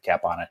market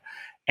cap on it.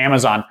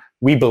 Amazon,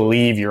 we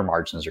believe your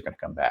margins are going to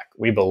come back.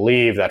 We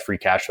believe that free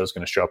cash flow is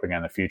going to show up again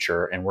in the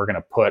future, and we're going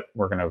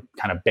to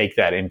kind of bake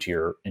that into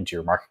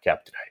your market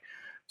cap today.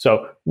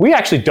 So we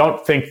actually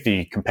don't think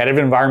the competitive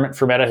environment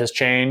for Meta has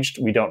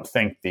changed. We don't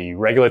think the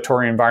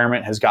regulatory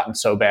environment has gotten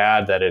so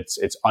bad that it's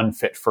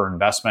unfit for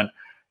investment.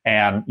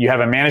 And you have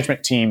a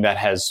management team that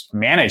has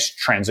managed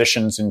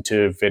transitions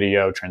into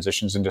video,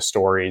 transitions into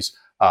stories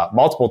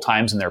multiple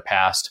times in their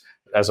past.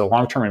 as a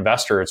long-term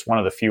investor, it's one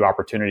of the few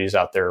opportunities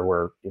out there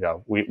where,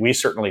 we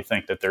certainly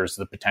think that there's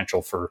the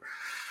potential for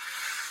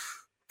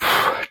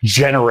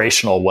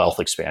generational wealth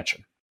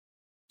expansion.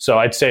 So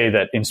I'd say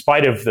that in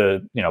spite of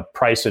the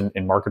price and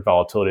market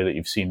volatility that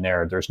you've seen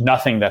there, there's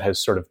nothing that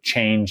has sort of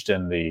changed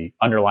in the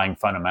underlying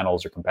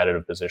fundamentals or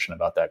competitive position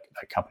about that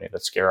company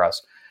that scare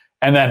us.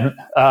 And then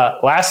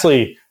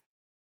lastly,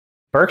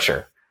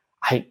 Berkshire.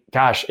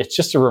 It's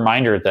just a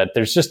reminder that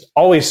there's just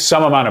always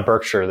some amount of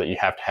Berkshire that you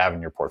have to have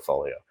in your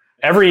portfolio.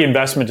 Every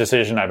investment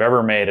decision I've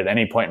ever made at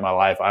any point in my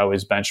life, I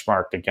always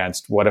benchmarked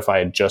against what if I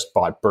had just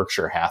bought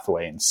Berkshire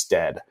Hathaway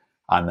instead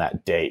on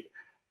that date.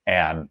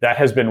 And that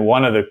has been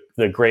one of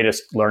the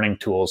greatest learning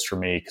tools for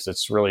me, because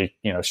it's really,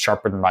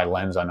 sharpened my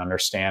lens on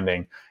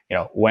understanding,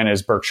 when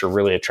is Berkshire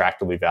really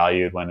attractively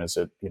valued? When is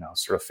it,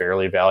 sort of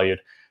fairly valued?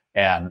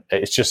 And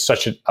it's just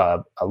such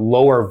a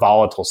lower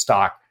volatile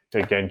stock. To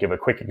again, give a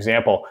quick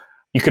example,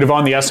 you could have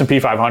owned the S&P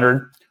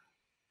 500,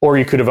 or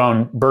you could have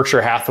owned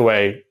Berkshire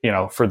Hathaway,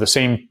 for the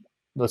same,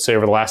 let's say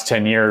over the last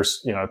 10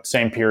 years,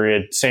 same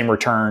period, same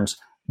returns,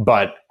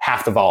 but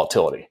half the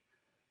volatility.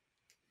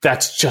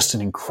 That's just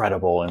an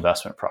incredible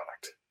investment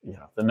product.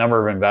 The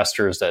number of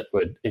investors that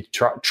would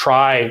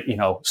try,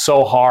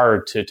 so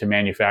hard to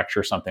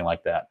manufacture something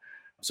like that.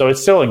 So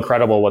it's still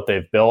incredible what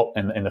they've built,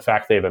 and the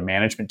fact they have a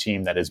management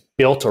team that is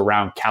built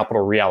around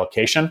capital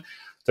reallocation.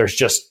 There's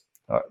just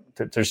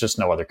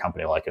no other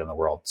company like it in the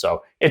world.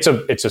 So it's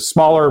a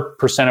smaller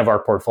percent of our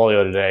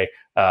portfolio today,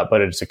 but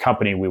it's a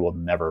company we will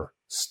never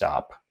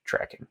stop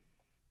tracking.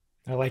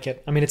 I like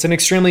it. I mean, it's an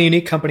extremely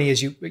unique company,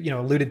 as you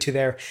alluded to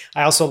there.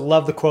 I also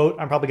love the quote.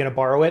 I'm probably going to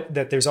borrow it,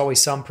 that there's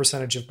always some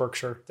percentage of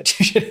Berkshire that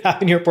you should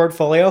have in your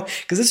portfolio,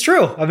 because it's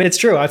true. I mean, it's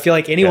true. I feel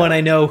like anyone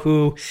I know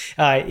who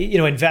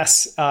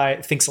invests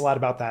thinks a lot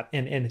about that,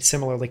 and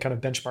similarly kind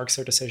of benchmarks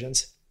their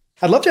decisions.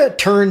 I'd love to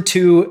turn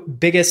to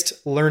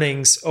biggest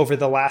learnings over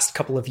the last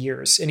couple of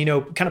years. And,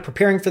 kind of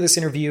preparing for this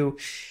interview,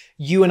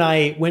 you and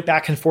I went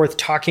back and forth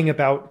talking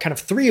about kind of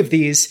three of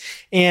these.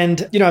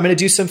 And, I'm going to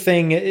do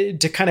something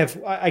to kind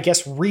of, I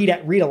guess, read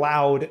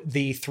aloud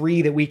the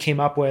three that we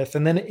came up with,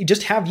 and then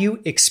just have you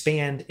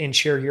expand and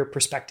share your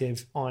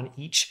perspective on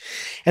each.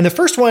 And the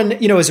first one,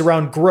 is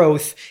around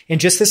growth, and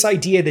just this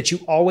idea that you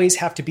always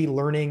have to be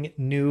learning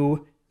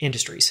new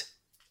industries.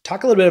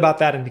 Talk a little bit about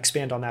that and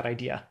expand on that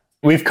idea.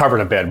 We've covered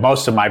a bit.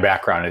 Most of my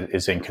background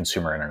is in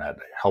consumer internet.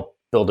 I helped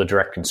build a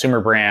direct consumer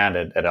brand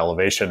at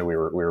Elevation. We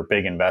were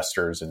big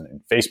investors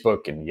in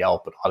Facebook and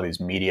Yelp and all these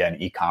media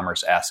and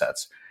e-commerce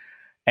assets.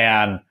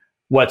 And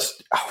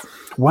what's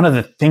one of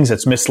the things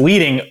that's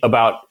misleading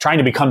about trying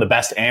to become the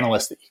best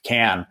analyst that you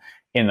can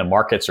in the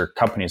markets or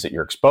companies that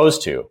you're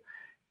exposed to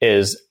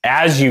is,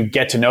 as you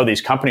get to know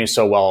these companies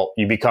so well,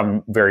 you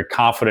become very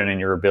confident in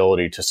your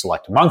ability to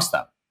select amongst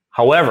them.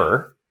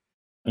 However,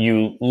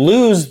 you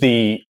lose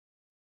the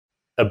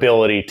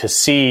ability to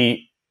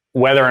see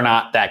whether or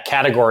not that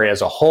category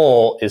as a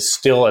whole is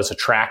still as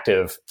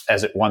attractive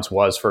as it once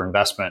was for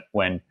investment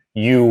when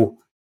you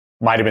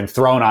might have been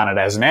thrown on it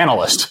as an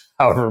analyst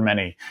however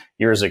many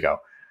years ago.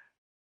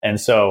 And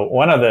so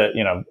one of the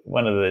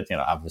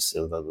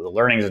obviously the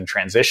learnings and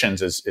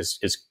transitions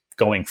is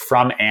going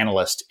from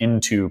analyst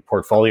into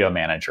portfolio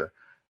manager,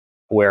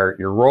 where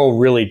your role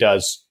really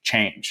does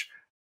change,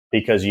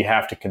 because you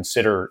have to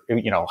consider,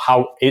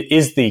 how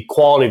is the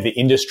quality of the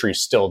industry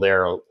still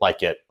there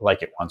like it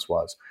once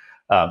was.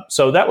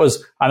 So that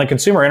was on the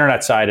consumer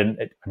internet side.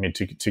 And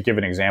to give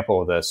an example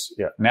of this,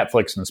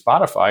 Netflix and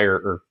Spotify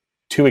are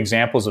two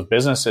examples of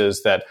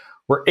businesses that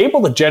were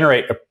able to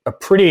generate a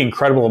pretty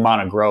incredible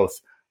amount of growth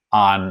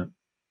on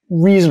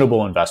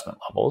reasonable investment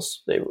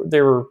levels.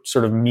 They were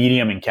sort of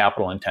medium in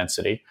capital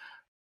intensity.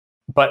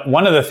 But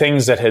one of the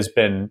things that has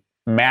been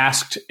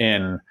masked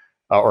in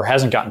or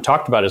hasn't gotten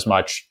talked about as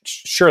much,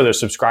 sure, their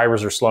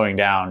subscribers are slowing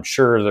down.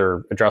 Sure, their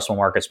addressable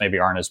markets maybe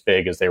aren't as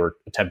big as they were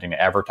attempting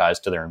to advertise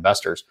to their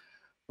investors.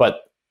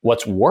 But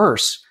what's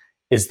worse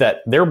is that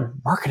their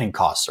marketing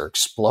costs are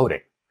exploding.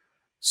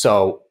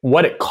 So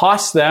what it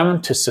costs them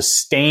to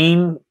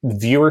sustain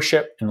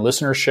viewership and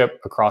listenership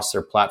across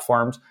their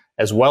platforms,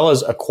 as well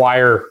as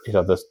acquire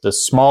the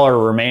smaller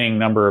remaining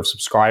number of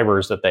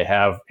subscribers that they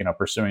have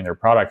pursuing their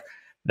product,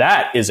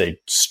 that is a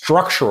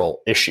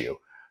structural issue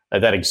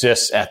that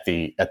exists at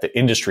the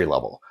industry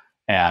level.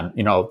 And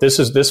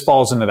this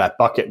falls into that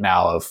bucket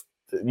now of,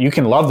 you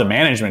can love the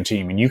management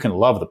team and you can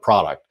love the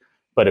product,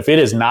 but if it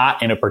is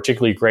not in a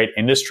particularly great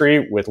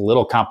industry with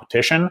little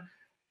competition,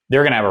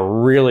 they're going to have a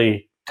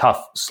really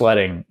tough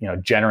sledding,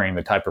 generating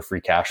the type of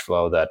free cash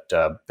flow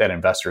that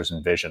investors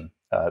envision,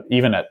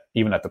 even at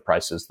the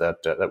prices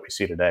that we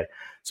see today.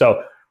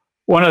 So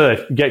one of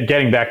the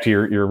getting back to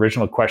your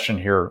original question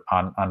here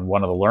on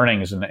one of the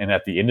learnings and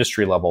at the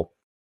industry level,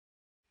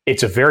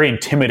 it's a very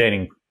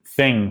intimidating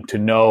thing to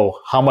know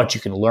how much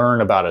you can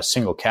learn about a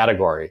single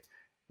category,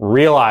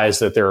 realize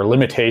that there are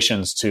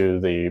limitations to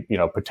the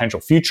potential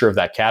future of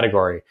that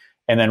category,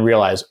 and then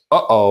realize,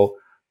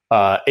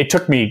 it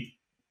took me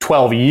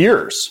 12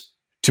 years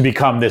to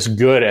become this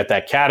good at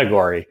that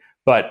category,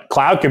 but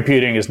cloud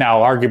computing is now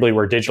arguably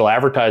where digital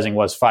advertising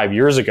was 5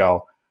 years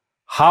ago.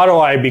 How do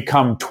I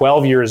become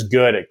 12 years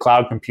good at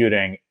cloud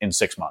computing in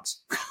 6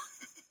 months?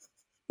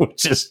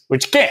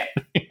 which can't.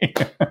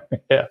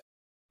 Yeah.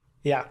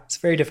 Yeah, it's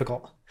very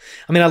difficult.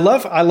 I mean, I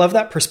love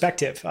that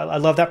perspective. I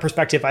love that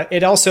perspective.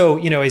 It also,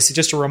 is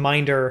just a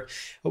reminder,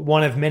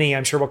 one of many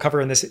I'm sure we'll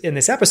cover in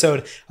this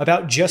episode,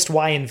 about just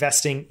why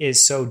investing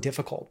is so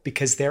difficult,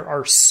 because there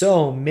are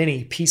so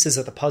many pieces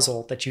of the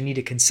puzzle that you need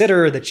to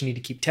consider, that you need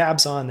to keep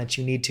tabs on, that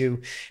you need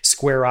to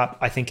square up,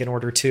 I think, in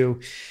order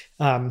to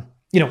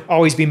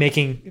always be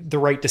making the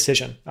right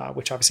decision,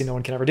 which obviously no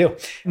one can ever do.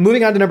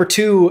 Moving on to number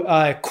 2,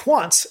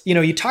 quants.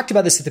 You talked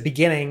about this at the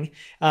beginning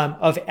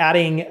of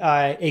adding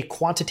a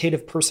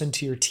quantitative person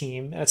to your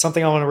team. And it's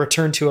something I want to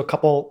return to a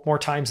couple more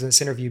times in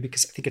this interview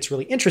because I think it's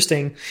really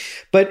interesting.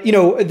 But,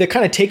 the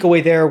kind of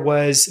takeaway there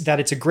was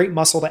that it's a great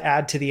muscle to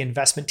add to the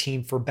investment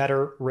team for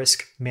better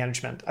risk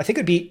management. I think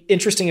it'd be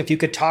interesting if you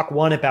could talk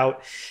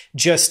about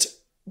just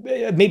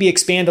maybe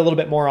expand a little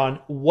bit more on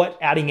what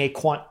adding a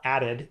quant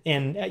added.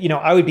 And,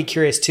 I would be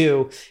curious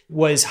too,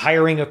 was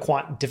hiring a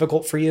quant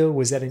difficult for you?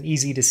 Was that an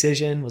easy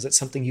decision? Was it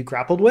something you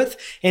grappled with?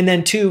 And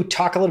then 2,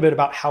 talk a little bit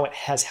about how it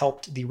has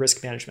helped the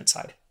risk management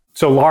side.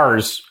 So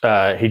Lars,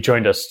 he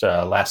joined us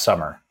last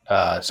summer.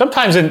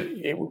 Sometimes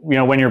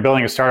when you're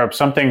building a startup,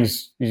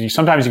 sometimes you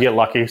get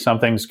lucky. Some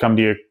things come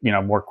to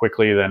you, more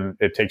quickly than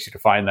it takes you to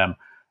find them.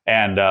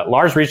 And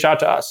Lars reached out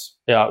to us,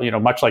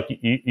 much like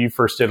you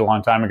first did a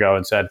long time ago,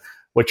 and said,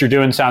 what you're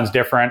doing sounds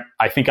different.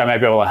 I think I might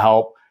be able to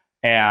help.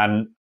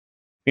 And,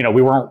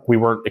 we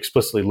weren't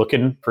explicitly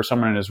looking for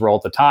someone in his role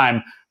at the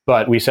time,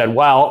 but we said,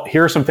 well,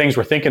 here are some things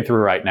we're thinking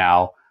through right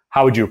now.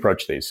 How would you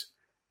approach these?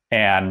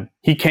 And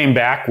he came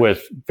back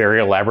with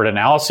very elaborate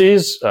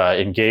analyses,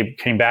 and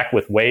came back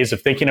with ways of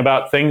thinking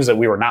about things that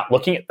we were not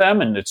looking at them.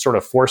 And it sort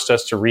of forced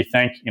us to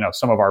rethink,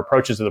 some of our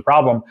approaches to the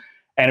problem.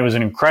 And it was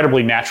an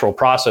incredibly natural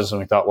process. And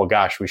we thought, well,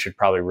 gosh, we should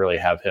probably really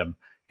have him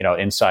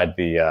inside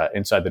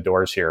the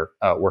doors here,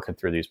 working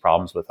through these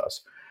problems with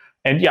us.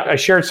 And yeah, I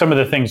shared some of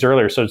the things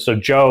earlier. So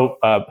Joe,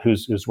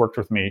 who's worked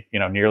with me,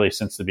 nearly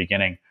since the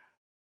beginning,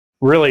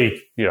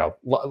 really,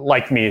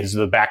 like me,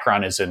 the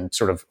background is in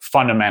sort of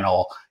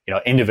fundamental,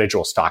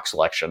 individual stock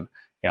selection.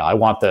 I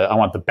want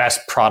the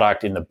best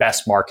product in the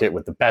best market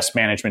with the best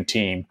management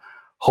team,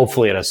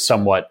 hopefully at a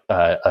somewhat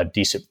a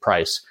decent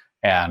price,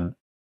 and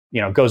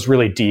goes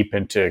really deep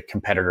into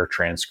competitor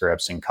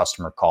transcripts and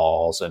customer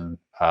calls and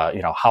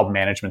how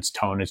management's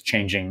tone is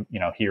changing,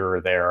 here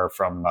or there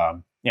from,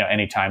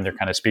 anytime they're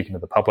kind of speaking to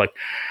the public.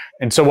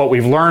 And so what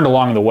we've learned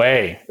along the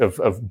way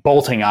of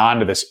bolting on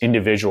to this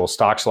individual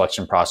stock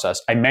selection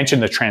process, I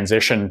mentioned the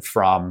transition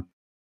from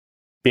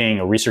being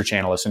a research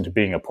analyst into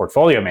being a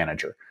portfolio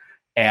manager.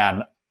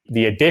 And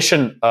the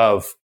addition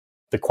of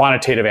the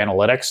quantitative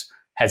analytics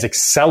has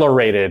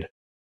accelerated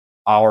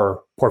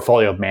our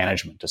portfolio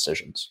management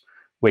decisions,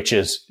 which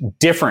is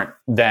different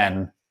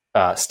than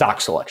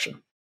stock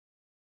selection,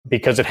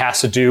 because it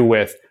has to do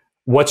with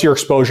what's your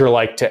exposure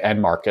like to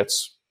end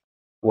markets,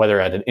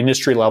 whether at an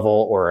industry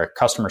level or a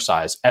customer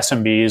size.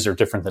 SMBs are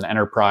different than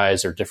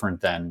enterprise, or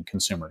different than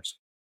consumers.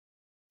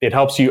 It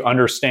helps you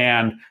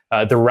understand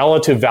the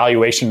relative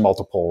valuation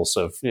multiples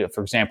of,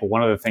 for example,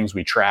 one of the things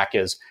we track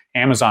is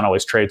Amazon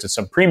always trades at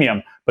some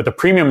premium, but the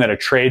premium that it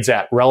trades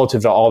at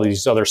relative to all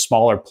these other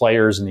smaller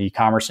players in the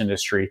e-commerce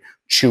industry,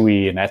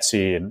 Chewy and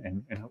Etsy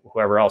and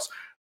whoever else,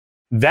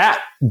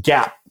 that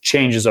gap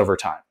changes over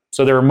time.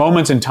 So there are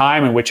moments in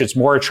time in which it's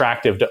more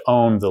attractive to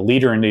own the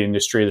leader in the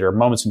industry. There are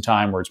moments in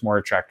time where it's more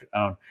attractive to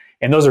own.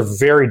 And those are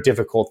very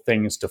difficult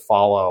things to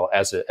follow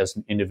as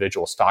an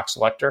individual stock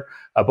selector.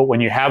 But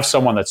when you have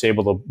someone that's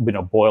able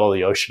to boil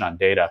the ocean on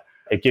data,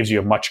 it gives you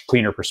a much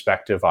cleaner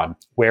perspective on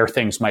where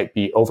things might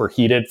be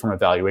overheated from a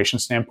valuation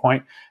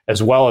standpoint,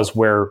 as well as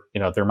where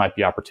there might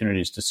be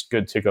opportunities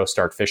to go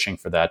start fishing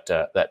for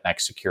that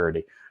next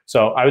security.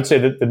 So I would say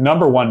that the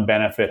number one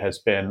benefit has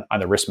been on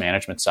the risk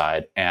management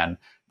side. And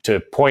to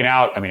point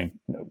out,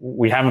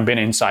 we haven't been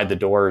inside the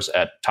doors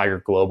at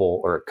Tiger Global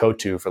or at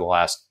Coatue for the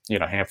last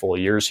handful of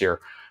years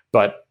here,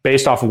 but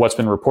based off of what's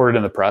been reported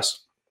in the press,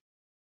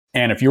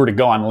 and if you were to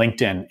go on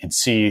LinkedIn and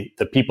see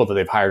the people that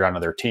they've hired onto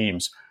their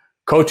teams,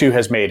 Coatue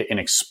has made an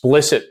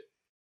explicit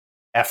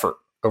effort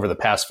over the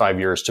past 5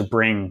 years to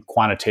bring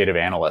quantitative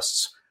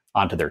analysts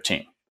onto their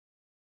team.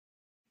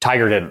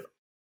 Tiger didn't.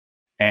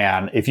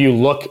 And if you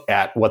look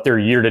at what their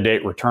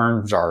year-to-date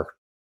returns are,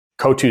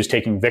 Coatue's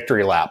taking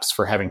victory laps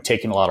for having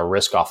taken a lot of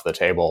risk off the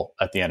table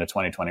at the end of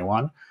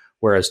 2021,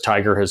 whereas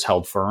Tiger has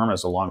held firm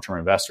as a long-term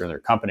investor in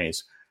their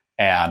companies.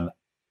 And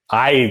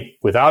I,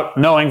 without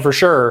knowing for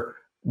sure,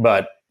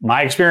 but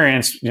my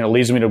experience,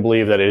 leads me to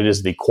believe that it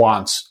is the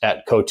quants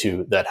at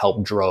Coatue that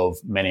helped drove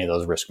many of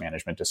those risk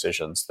management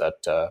decisions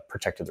that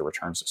protected the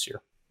returns this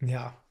year.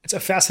 Yeah, it's a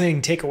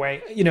fascinating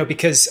takeaway,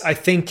 because I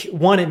think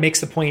one, it makes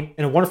the point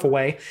in a wonderful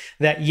way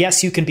that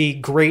yes, you can be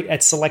great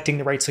at selecting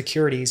the right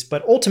securities,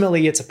 but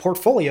ultimately it's a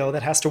portfolio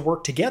that has to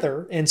work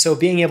together. And so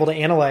being able to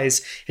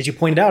analyze, as you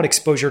pointed out,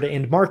 exposure to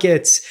end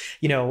markets,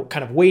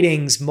 kind of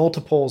weightings,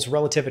 multiples,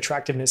 relative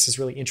attractiveness is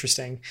really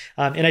interesting.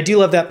 And I do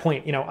love that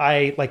point.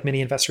 I, like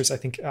many investors, I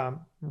think,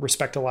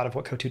 respect a lot of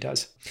what Coatue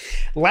does.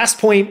 Last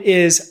point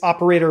is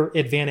operator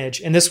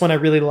advantage. And this one I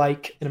really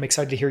like, and I'm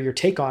excited to hear your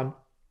take on.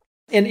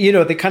 And,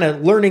 the kind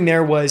of learning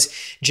there was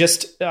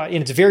just, and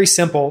it's very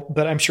simple,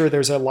 but I'm sure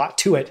there's a lot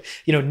to it.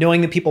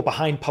 Knowing the people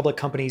behind public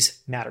companies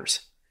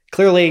matters.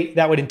 Clearly,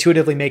 that would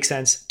intuitively make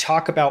sense.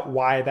 Talk about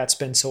why that's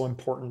been so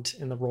important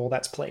in the role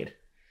that's played.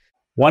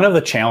 One of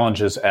the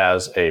challenges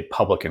as a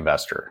public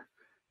investor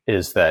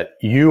is that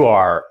you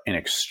are an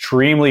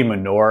extremely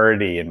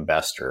minority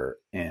investor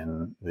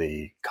in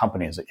the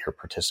companies that you're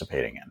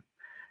participating in.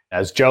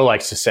 As Joe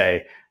likes to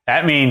say,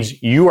 that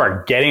means you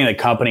are getting the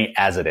company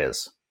as it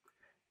is.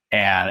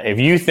 And if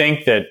you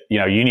think that,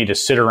 you need to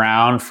sit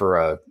around for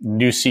a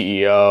new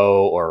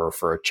CEO or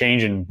for a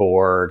change in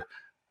board,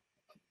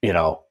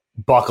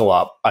 buckle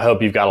up. I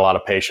hope you've got a lot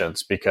of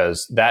patience,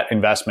 because that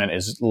investment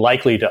is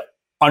likely to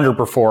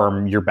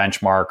underperform your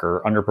benchmark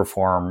or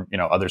underperform,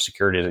 other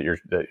securities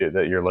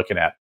that you're looking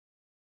at.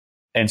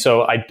 And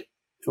so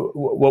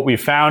what we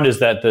found is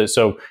that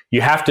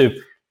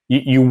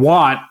you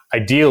want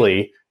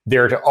ideally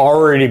there to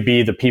already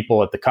be the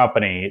people at the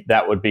company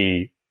that would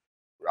be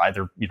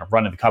either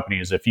running the company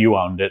as if you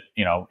owned it,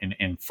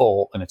 in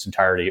full in its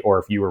entirety, or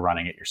if you were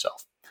running it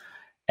yourself.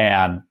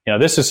 And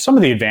this is some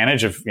of the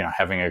advantage of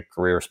having a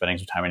career, spending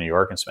some time in New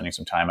York and spending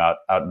some time out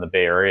in the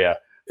Bay Area.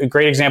 A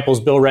great example is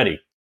Bill Reddy.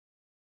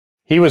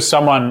 He was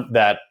someone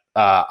that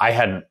I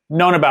hadn't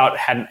known about,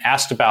 hadn't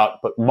asked about,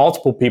 but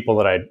multiple people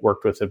that I'd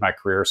worked with in my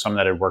career, some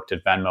that had worked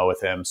at Venmo with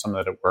him, some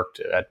that had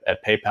worked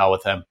at PayPal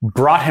with him,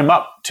 brought him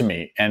up to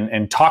me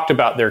and talked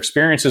about their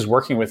experiences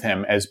working with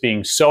him as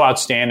being so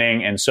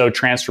outstanding and so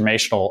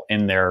transformational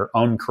in their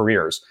own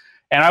careers.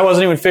 And I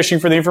wasn't even fishing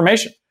for the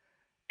information.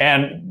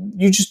 And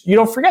you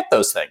don't forget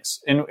those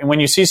things. And when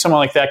you see someone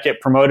like that get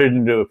promoted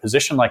into a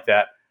position like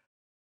that,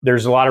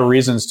 there's a lot of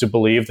reasons to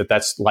believe that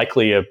that's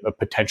likely a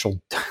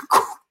potential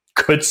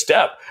good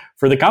step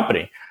for the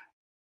company.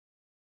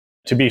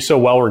 To be so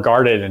well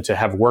regarded and to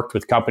have worked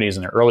with companies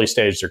in their early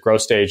stage, their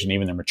growth stage, and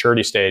even their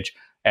maturity stage,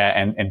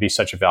 and be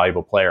such a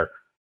valuable player.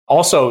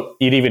 Also,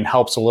 it even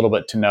helps a little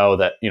bit to know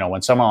that,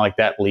 when someone like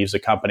that leaves a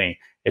company,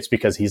 it's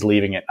because he's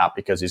leaving it, not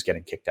because he's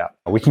getting kicked out.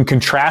 We can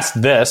contrast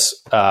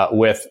this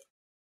with,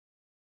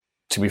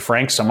 to be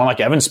frank, someone like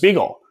Evan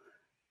Spiegel.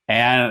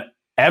 And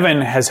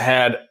Evan has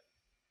had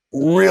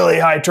really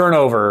high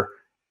turnover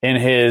in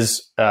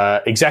his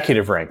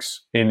executive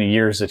ranks in the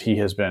years that he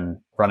has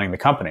been running the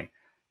company.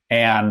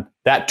 And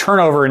that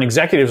turnover in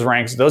executives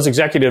ranks, those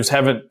executives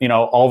haven't,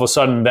 all of a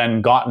sudden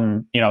then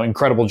gotten,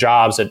 incredible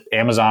jobs at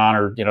Amazon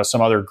or,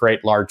 some other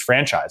great large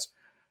franchise.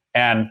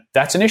 And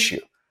that's an issue.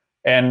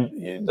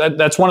 And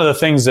that's one of the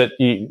things that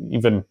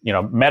even,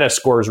 Meta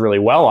scores really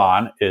well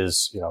on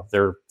is,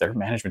 their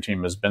management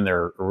team has been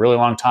there a really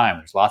long time.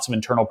 There's lots of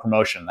internal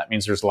promotion. That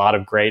means there's a lot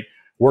of great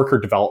worker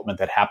development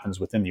that happens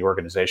within the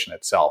organization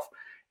itself.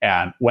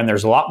 And when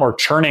there's a lot more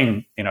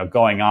churning,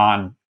 going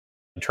on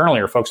internally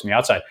or folks on the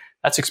outside,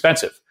 that's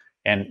expensive.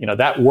 And,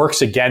 that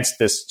works against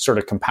this sort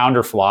of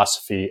compounder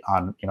philosophy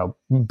on,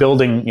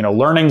 building,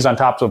 learnings on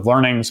top of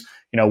learnings,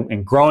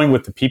 and growing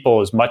with the people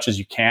as much as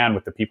you can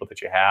with the people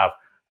that you have,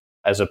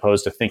 as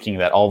opposed to thinking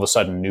that all of a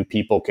sudden new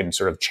people can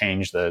sort of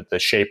change the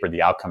shape or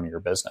the outcome of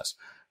your business.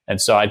 And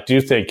so I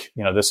do think,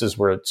 this is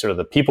where sort of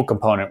the people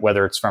component,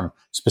 whether it's from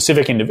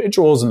specific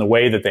individuals and the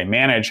way that they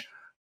manage,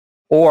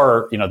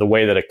 or, the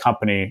way that a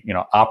company,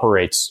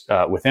 operates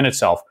within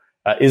itself,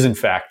 is in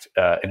fact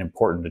an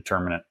important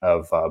determinant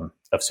of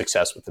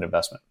success with an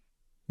investment.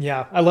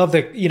 Yeah, I love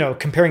the,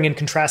 comparing and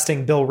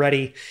contrasting Bill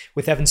Reddy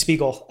with Evan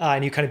Spiegel.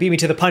 And you kind of beat me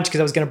to the punch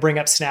because I was going to bring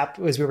up Snap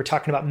as we were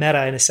talking about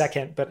Meta in a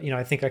second. But,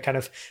 I think I kind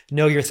of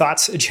know your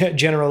thoughts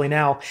generally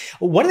now.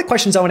 One of the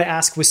questions I want to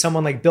ask with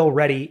someone like Bill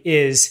Reddy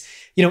is,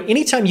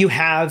 anytime you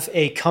have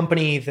a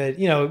company that,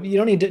 we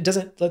don't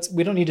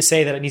need to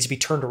say that it needs to be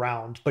turned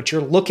around, but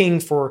you're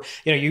looking for,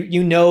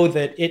 you know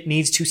that it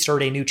needs to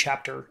start a new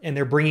chapter, and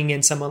they're bringing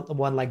in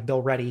someone like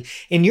Bill Reddy.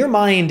 In your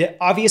mind,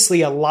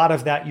 obviously a lot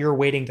of that you're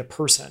weighting the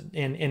person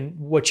and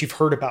what you've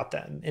heard about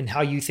them and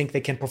how you think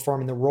they can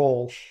perform in the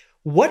role.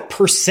 What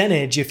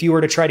percentage, if you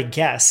were to try to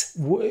guess,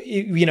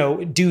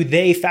 do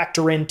they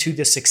factor into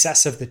the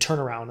success of the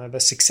turnaround or the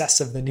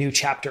success of the new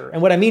chapter?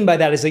 And what I mean by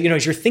that is that,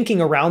 as you're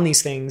thinking around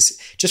these things,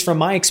 just from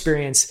my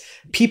experience,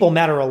 people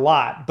matter a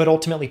lot, but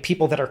ultimately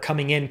people that are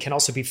coming in can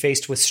also be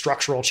faced with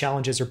structural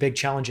challenges or big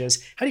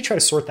challenges. How do you try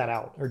to sort that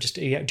out? Or just,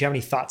 do you have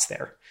any thoughts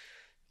there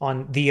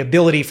on the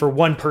ability for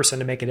one person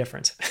to make a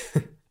difference?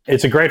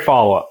 It's a great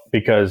follow-up,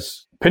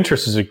 because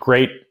Pinterest is a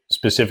great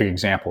specific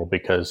example,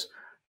 because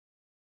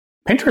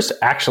Pinterest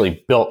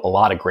actually built a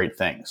lot of great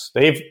things.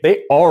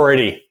 They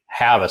already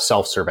have a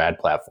self-serve ad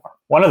platform,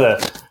 one of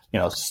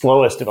the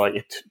slowest,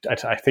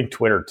 I think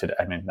Twitter today,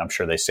 I mean, I'm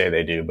sure they say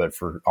they do, but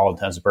for all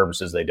intents and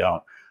purposes, they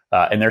don't.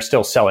 And they're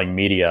still selling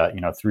media,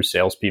 through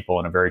salespeople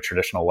in a very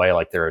traditional way,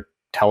 like they're a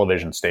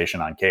television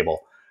station on cable.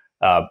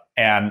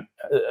 And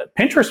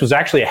Pinterest was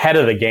actually ahead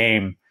of the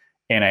game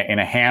in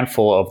a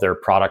handful of their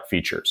product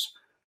features.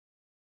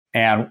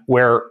 And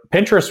where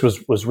Pinterest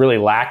was really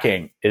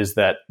lacking is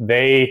that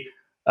they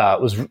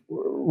was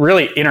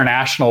really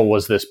international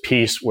was this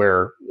piece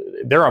where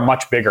they're a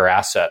much bigger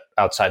asset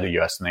outside the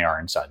US than they are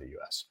inside the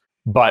US.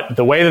 But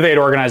the way that they'd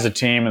organized a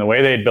team and the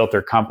way they had built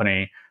their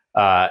company,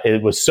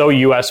 it was so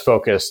US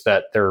focused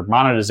that their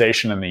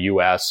monetization in the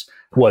US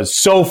was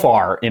so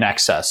far in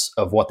excess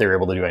of what they were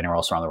able to do anywhere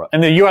else around the world.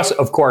 And the US,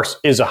 of course,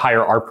 is a higher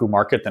ARPU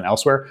market than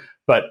elsewhere,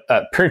 but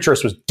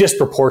Pinterest was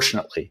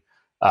disproportionately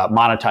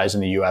monetized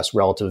in the US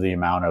relative to the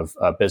amount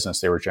of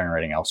business they were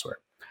generating elsewhere.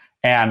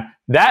 And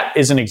that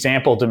is an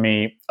example to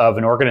me of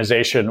an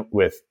organization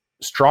with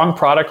strong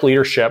product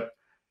leadership,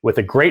 with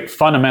a great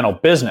fundamental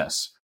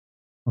business,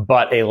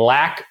 but a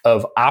lack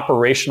of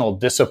operational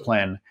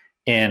discipline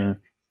in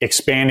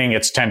expanding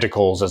its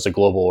tentacles as a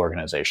global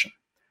organization.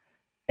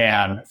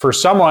 And for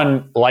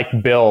someone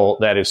like Bill,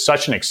 that is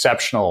such an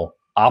exceptional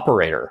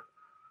operator,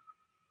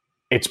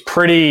 it's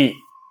pretty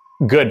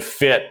good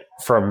fit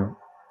from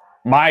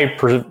my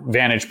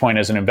vantage point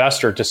as an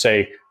investor to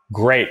say,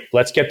 great,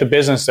 let's get the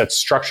business that's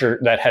structured,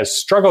 that has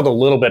struggled a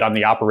little bit on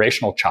the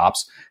operational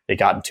chops. They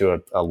got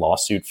into a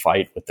lawsuit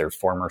fight with their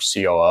former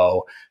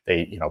COO.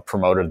 They,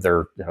 promoted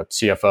their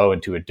CFO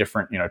into a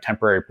different,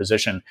 temporary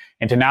position.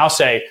 And to now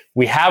say,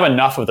 we have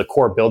enough of the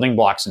core building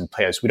blocks in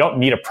place. We don't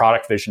need a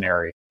product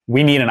visionary.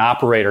 We need an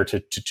operator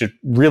to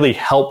really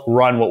help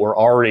run what we're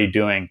already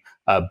doing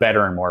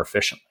better and more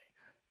efficiently.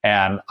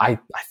 And I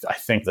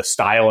think the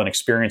style and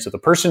experience of the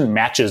person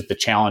matches the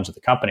challenge of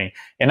the company,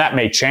 and that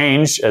may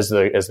change as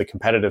the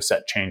competitive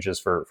set changes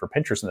for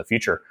Pinterest in the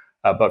future.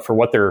 But for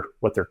what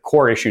their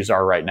core issues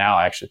are right now,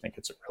 I actually think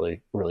it's a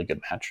really, really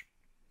good match.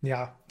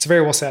 Yeah, it's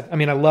very well said. I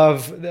mean,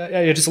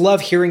 I just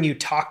love hearing you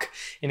talk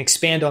and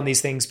expand on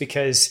these things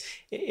because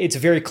it's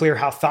very clear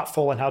how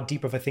thoughtful and how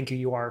deep of a thinker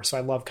you are. So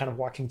I love kind of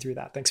walking through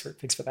that. Thanks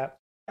for that.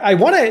 I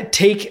want to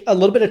take a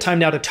little bit of time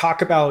now to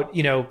talk about,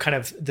 kind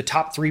of the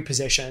top three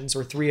positions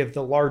or three of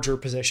the larger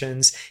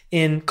positions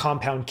in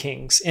Compound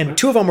Kings. And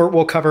two of them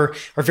we'll cover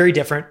are very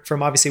different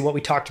from obviously what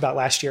we talked about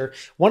last year.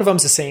 One of them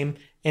is the same,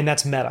 and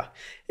that's Meta.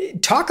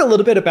 Talk a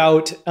little bit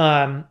about,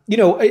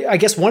 I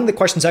guess one of the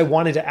questions I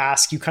wanted to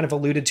ask, you kind of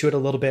alluded to it a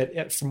little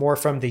bit more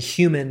from the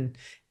human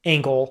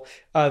angle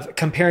of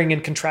comparing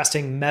and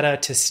contrasting Meta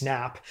to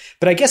Snap.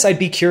 But I guess I'd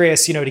be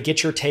curious, to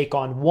get your take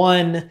on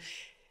one.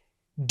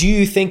 Do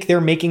you think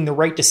they're making the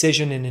right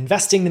decision in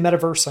investing in the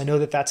metaverse? I know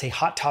that that's a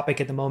hot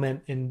topic at the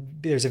moment, and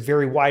there's a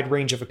very wide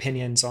range of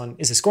opinions on,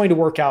 is this going to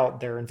work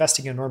out? They're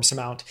investing an enormous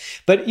amount.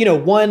 But,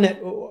 one,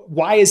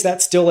 why is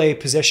that still a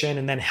position?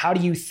 And then how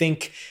do you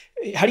think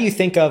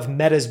of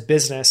Meta's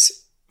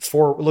business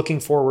for looking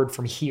forward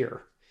from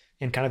here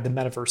and kind of the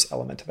metaverse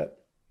element of it?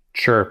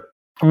 Sure.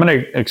 I'm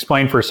going to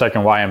explain for a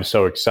second why I'm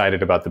so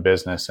excited about the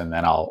business, and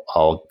then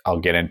I'll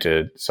get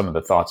into some of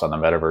the thoughts on the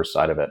metaverse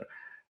side of it.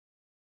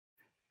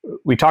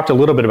 We talked a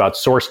little bit about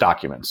source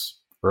documents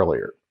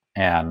earlier.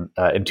 And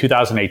in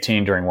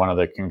 2018, during one of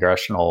the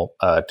congressional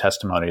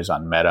testimonies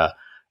on Meta,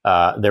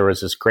 there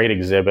was this great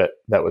exhibit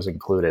that was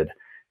included.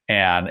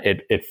 And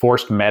it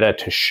forced Meta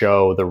to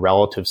show the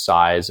relative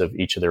size of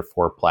each of their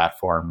four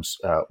platforms,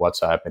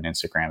 WhatsApp and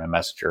Instagram and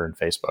Messenger and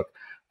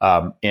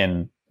Facebook,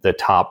 in the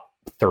top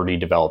 30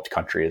 developed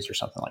countries or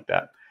something like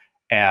that.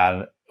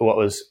 And what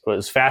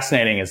was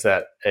fascinating is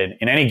that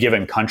in any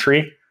given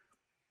country,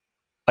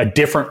 a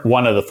different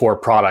one of the four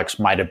products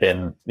might have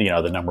been,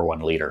 the number one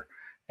leader.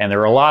 And there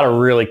were a lot of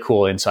really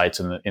cool insights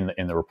in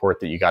the report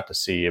that you got to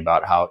see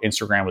about how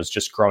Instagram was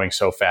just growing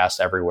so fast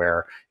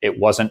everywhere. It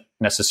wasn't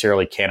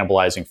necessarily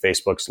cannibalizing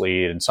Facebook's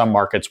lead. In some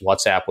markets,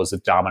 WhatsApp was the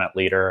dominant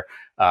leader.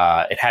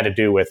 It had to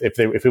do with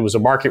if it was a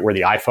market where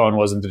the iPhone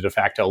wasn't the de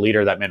facto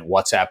leader, that meant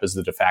WhatsApp is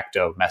the de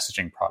facto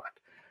messaging product.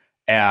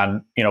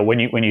 And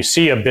when you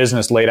see a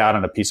business laid out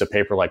on a piece of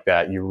paper like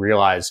that, you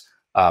realize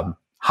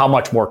how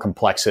much more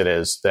complex it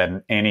is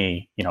than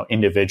any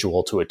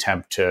individual to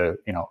attempt to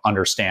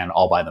understand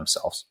all by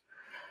themselves.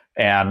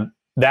 And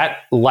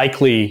that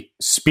likely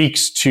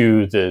speaks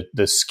to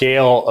the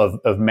scale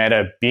of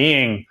Meta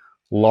being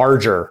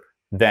larger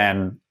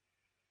than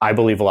I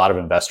believe a lot of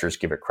investors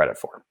give it credit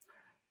for.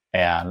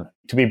 And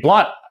to be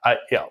blunt,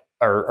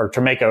 or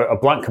to make a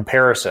blunt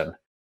comparison,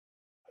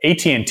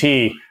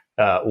 AT&T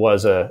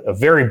was a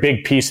very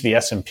big piece of the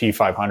S&P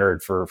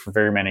 500 for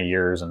very many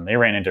years, and they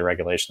ran into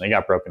regulation. They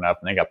got broken up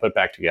and they got put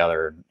back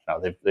together.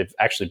 They've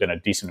actually been a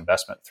decent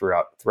investment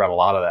throughout a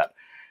lot of that.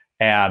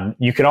 And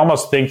you can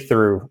almost think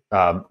through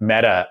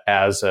Meta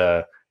as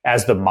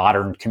the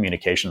modern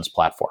communications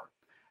platform,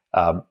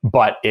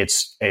 but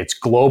it's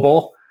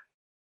global.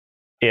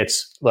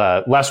 It's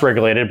less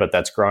regulated, but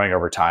that's growing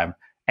over time,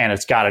 and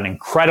it's got an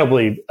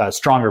incredibly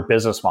stronger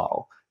business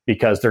model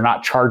because they're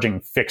not charging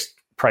fixed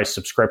price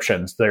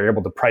subscriptions. They're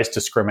able to price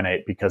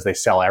discriminate because they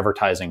sell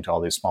advertising to all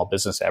these small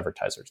business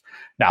advertisers.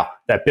 Now,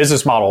 that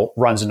business model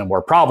runs into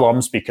more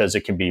problems because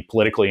it can be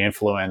politically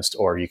influenced,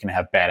 or you can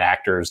have bad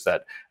actors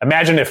that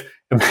imagine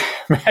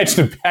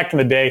back in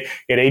the day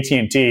at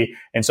AT&T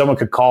and someone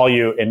could call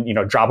you and,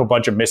 drop a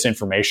bunch of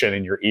misinformation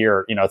in your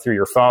ear, through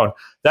your phone.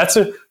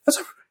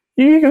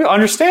 You can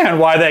understand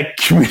why that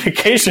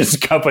communications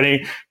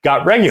company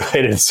got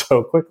regulated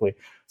so quickly.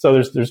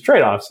 So there's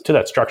trade-offs to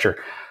that structure.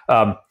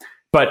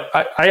 But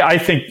I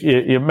think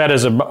Meta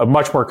is a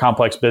much more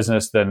complex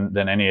business than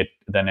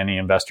any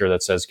investor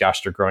that says,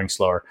 gosh, they're growing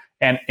slower.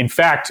 And in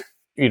fact,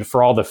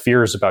 for all the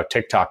fears about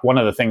TikTok, one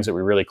of the things that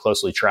we really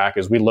closely track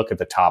is we look at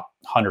the top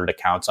 100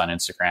 accounts on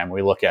Instagram.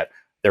 We look at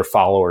their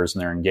followers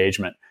and their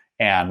engagement.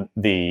 And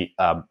the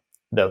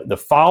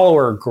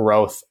follower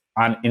growth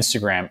on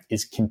Instagram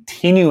is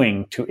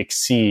continuing to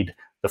exceed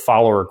the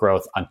follower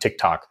growth on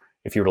TikTok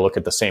if you were to look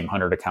at the same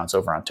 100 accounts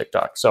over on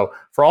TikTok. So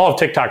for all of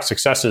TikTok's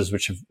successes,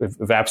 which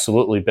have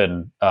absolutely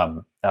been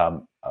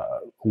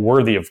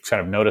worthy of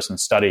kind of notice and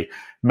study,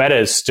 Meta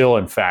is still,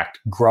 in fact,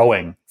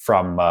 growing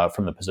from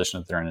the position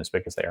that they're in as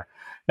big as they are.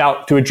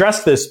 Now, to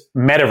address this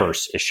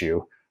metaverse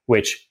issue,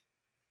 which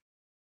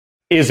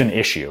is an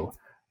issue,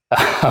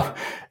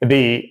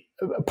 the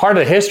part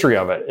of the history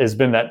of it has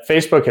been that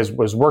Facebook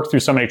was worked through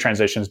so many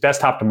transitions,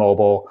 desktop to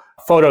mobile,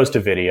 photos to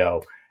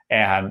video,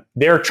 and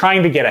they're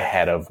trying to get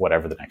ahead of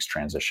whatever the next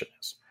transition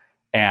is.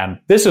 And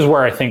this is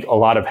where I think a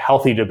lot of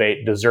healthy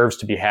debate deserves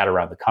to be had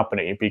around the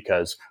company,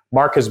 because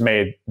Mark has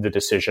made the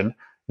decision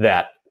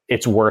that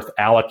it's worth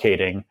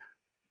allocating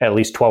at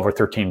least 12 or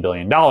 $13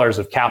 billion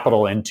of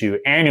capital into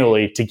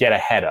annually to get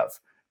ahead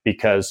of,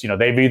 because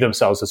they view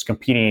themselves as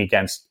competing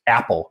against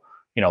Apple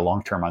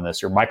long-term on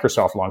this, or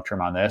Microsoft long-term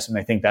on this, and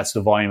they think that's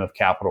the volume of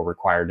capital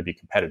required to be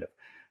competitive.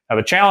 Now,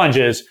 the challenge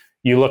is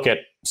you look at,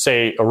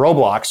 say, a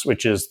Roblox,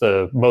 which is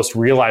the most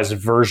realized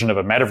version of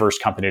a metaverse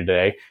company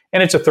today,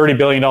 and it's a $30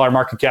 billion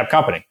market cap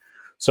company.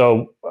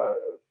 So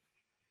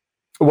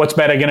what's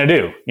Meta going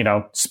to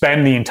do?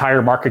 Spend the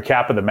entire market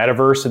cap of the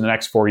metaverse in the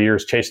next 4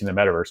 years chasing the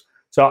metaverse.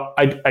 So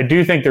I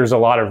do think there's a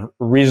lot of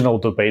reasonable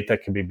debate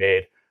that can be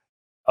made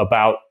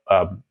about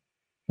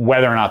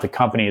whether or not the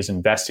company is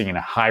investing in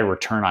a high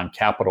return on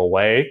capital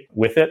way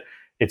with it.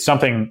 It's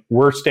something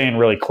we're staying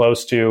really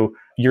close to.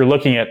 You're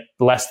looking at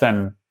less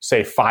than,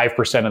 say,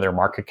 5% of their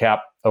market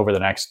cap over the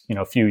next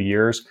few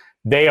years.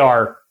 They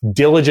are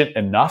diligent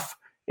enough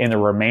in the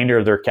remainder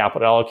of their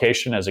capital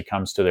allocation as it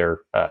comes to their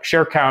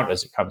share count,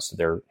 as it comes to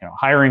their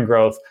hiring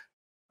growth.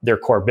 Their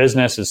core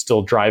business is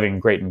still driving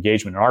great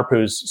engagement in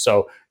ARPUs.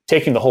 So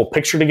taking the whole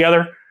picture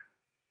together,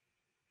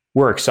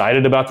 we're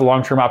excited about the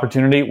long-term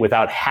opportunity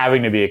without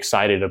having to be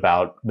excited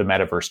about the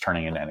metaverse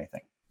turning into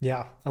anything.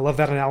 Yeah, I love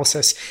that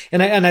analysis.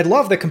 And I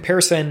love the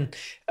comparison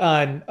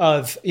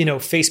of,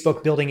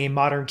 Facebook building a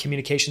modern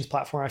communications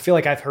platform. I feel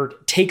like I've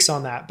heard takes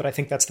on that, but I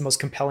think that's the most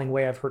compelling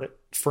way I've heard it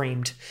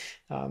framed.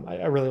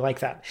 I really like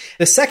that.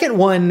 The second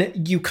one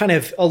you kind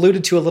of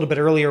alluded to a little bit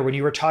earlier when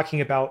you were talking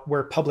about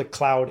where public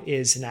cloud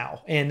is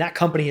now, and that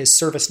company is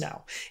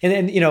ServiceNow.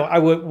 And I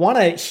would want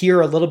to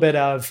hear a little bit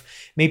of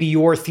maybe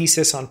your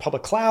thesis on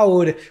public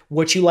cloud,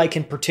 what you like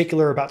in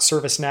particular about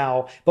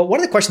ServiceNow. But one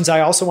of the questions I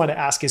also want to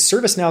ask is,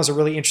 ServiceNow is a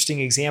really interesting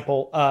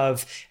example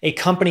of a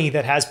company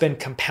that has been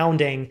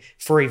compounding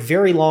for a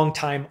very long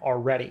time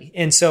already.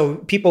 And so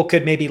people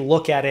could maybe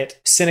look at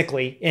it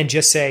cynically and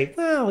just say,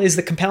 well, is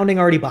the compounding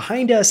already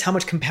behind us? How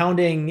much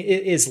compounding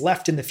is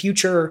left in the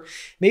future?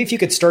 Maybe if you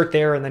could start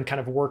there and then kind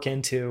of work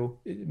into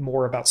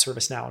more about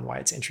ServiceNow and why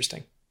it's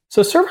interesting.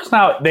 So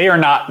ServiceNow, they are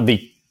not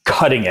the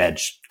cutting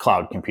edge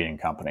cloud computing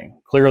company.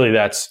 Clearly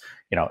that's,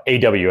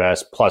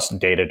 AWS plus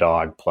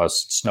Datadog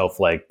plus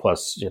Snowflake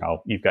plus,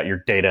 you've got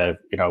your data,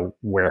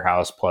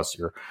 warehouse plus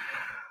your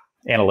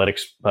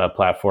analytics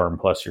platform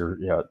plus your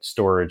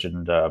storage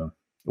and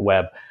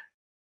web.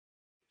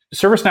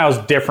 ServiceNow is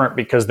different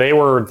because they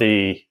were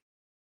the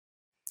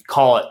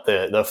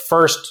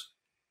first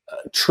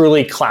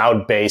truly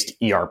cloud-based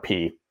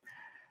ERP.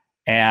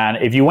 And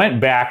if you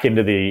went back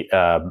into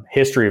the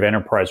history of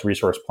enterprise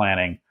resource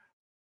planning,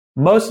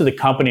 most of the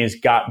companies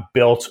got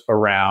built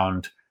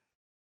around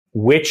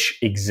which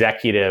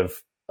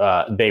executive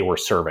they were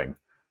serving.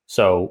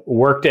 So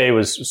Workday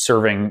was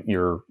serving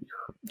your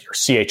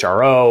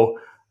CHRO,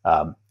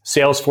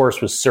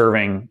 Salesforce was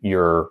serving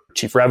your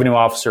chief revenue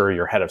officer,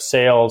 your head of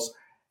sales,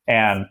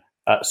 and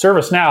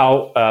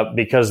ServiceNow,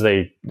 because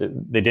they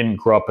didn't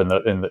grow up in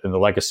the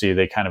legacy,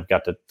 they kind of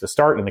got to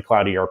start in the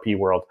cloud ERP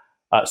world,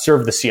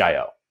 served the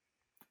CIO.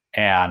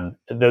 And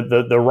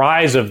the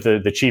rise of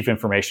the chief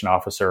information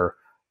officer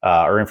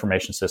or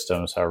information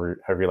systems, however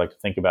you like to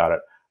think about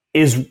it,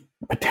 is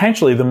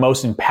potentially the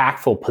most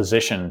impactful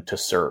position to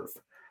serve,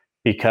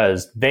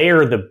 because they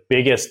are the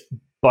biggest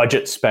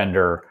budget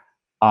spender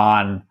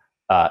on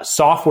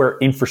software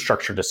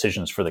infrastructure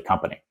decisions for the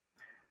company.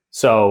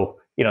 So,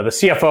 the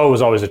CFO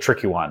was always a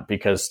tricky one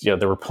because,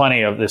 there were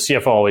plenty of, the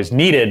CFO always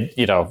needed,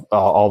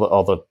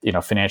 all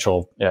the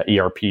financial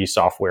ERP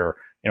software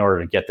in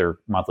order to get their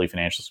monthly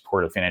financial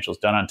support or financials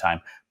done on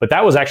time. But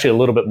that was actually a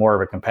little bit more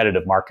of a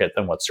competitive market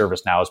than what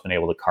ServiceNow has been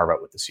able to carve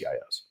out with the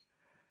CIOs.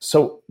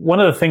 So one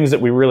of the things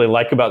that we really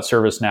like about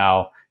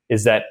ServiceNow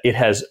is that it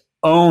has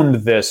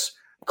owned this,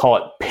 call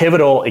it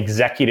pivotal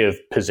executive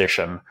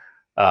position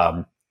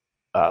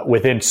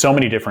within so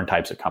many different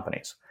types of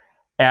companies.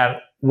 And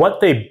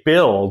what they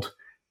build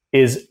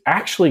is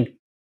actually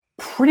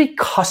pretty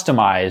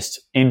customized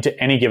into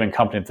any given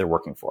company that they're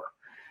working for.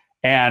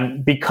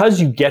 And because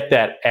you get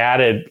that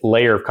added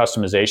layer of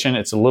customization,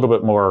 it's a little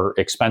bit more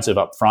expensive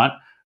up front,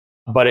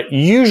 but it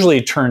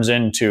usually turns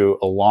into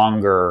a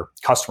longer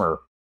customer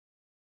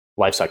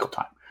lifecycle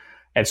time.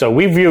 And so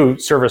we view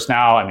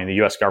ServiceNow, I mean,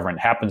 the US government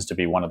happens to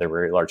be one of their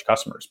very large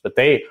customers, but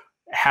they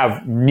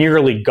have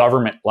nearly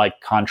government-like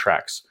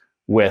contracts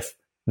with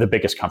the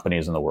biggest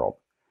companies in the world.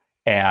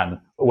 And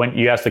when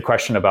you ask the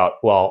question about,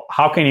 well,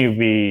 how can you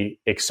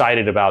be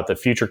excited about the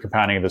future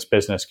compounding of this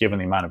business given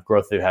the amount of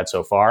growth they've had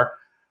so far?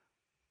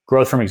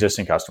 Growth from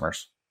existing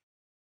customers.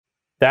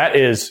 That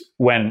is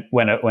when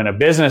a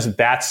business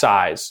that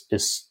size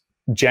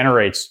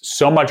generates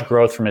so much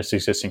growth from its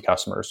existing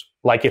customers,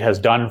 like it has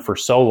done for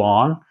so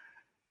long,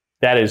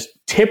 that is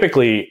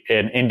typically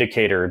an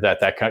indicator that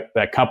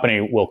that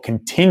company will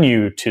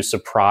continue to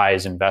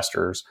surprise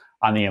investors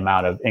on the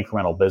amount of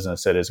incremental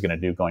business it is going to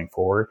do going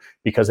forward,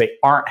 because they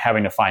aren't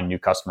having to find new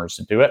customers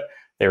to do it.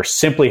 They're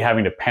simply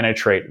having to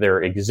penetrate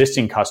their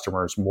existing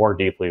customers more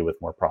deeply with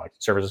more products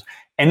and services.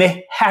 And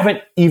they haven't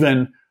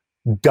even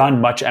done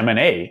much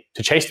M&A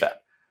to chase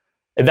that.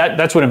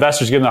 That's what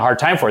investors give them a hard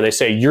time for. They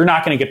say, you're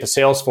not going to get the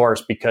sales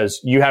force because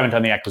you haven't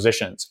done the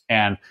acquisitions.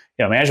 And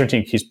management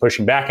team keeps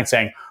pushing back and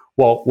saying,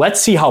 well, let's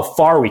see how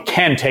far we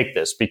can take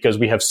this, because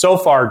we have so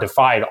far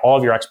defied all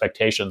of your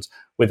expectations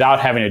without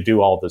having to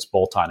do all of this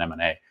bolt-on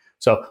M&A.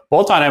 So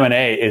bolt-on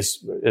M&A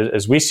is,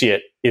 as we see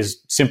it, is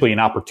simply an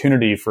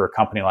opportunity for a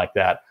company like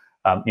that,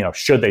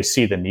 should they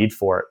see the need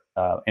for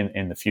it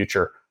in the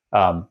future.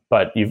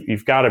 But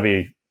you've got to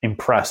be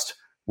impressed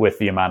with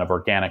the amount of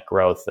organic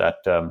growth that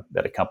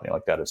a company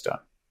like that has done.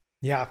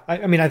 Yeah.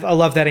 I mean, I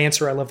love that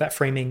answer. I love that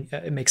framing.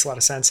 It makes a lot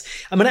of sense.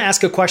 I'm going to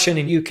ask a question,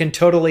 and you can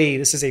totally,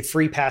 this is a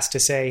free pass to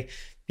say,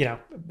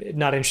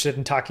 not interested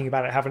in talking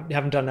about it.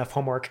 Haven't done enough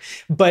homework,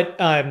 but,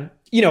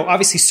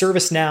 obviously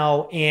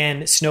ServiceNow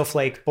and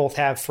Snowflake both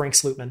have Frank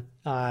Slootman,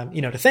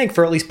 to thank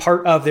for at least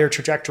part of their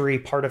trajectory,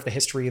 part of the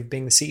history of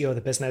being the CEO of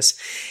the business.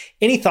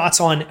 Any thoughts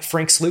on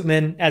Frank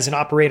Slootman as an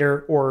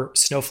operator or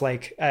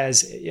Snowflake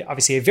as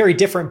obviously a very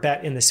different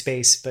bet in the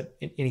space, but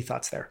any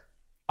thoughts there?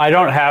 I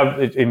don't have,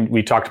 and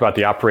we talked about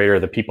the operator,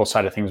 the people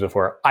side of things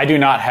before. I do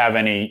not have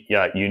any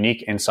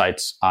unique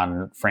insights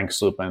on Frank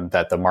Slootman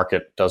that the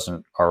market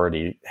doesn't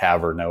already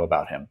have or know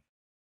about him.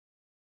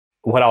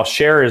 What I'll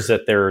share is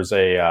that there was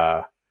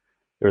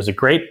a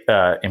great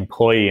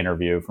employee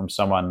interview from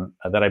someone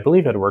that I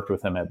believe had worked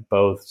with him at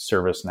both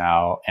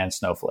ServiceNow and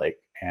Snowflake,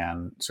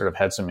 and sort of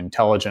had some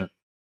intelligent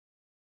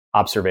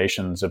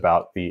observations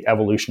about the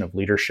evolution of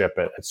leadership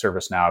at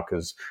ServiceNow,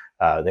 because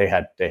they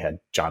had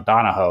John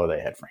Donahoe, they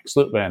had Frank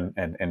Slootman,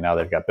 and now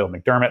they've got Bill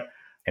McDermott,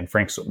 and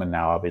Frank Slootman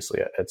now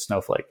obviously at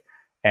Snowflake.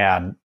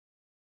 And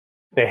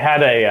they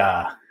had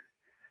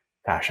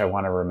I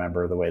want to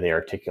remember the way they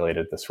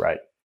articulated this right,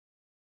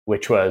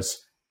 which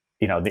was,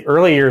 the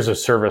early years of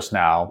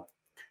ServiceNow,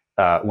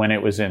 when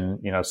it was in,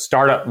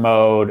 startup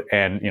mode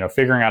and,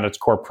 figuring out its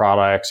core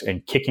products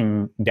and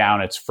kicking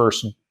down its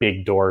first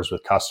big doors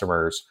with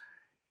customers,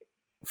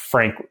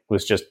 Frank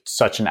was just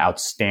such an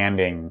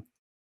outstanding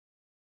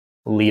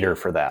leader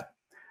for that.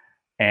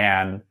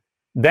 And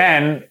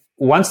then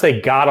once they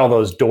got all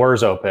those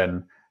doors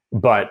open,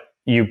 but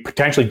you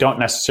potentially don't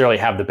necessarily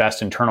have the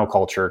best internal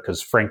culture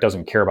because Frank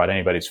doesn't care about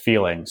anybody's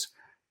feelings,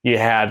 you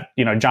had,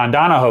 John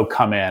Donahoe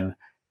come in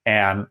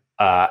and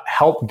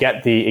help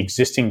get the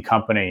existing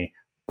company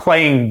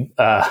playing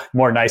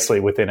more nicely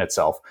within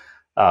itself.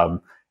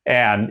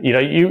 And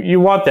you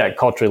want that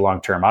culturally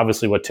long term.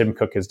 Obviously, what Tim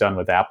Cook has done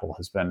with Apple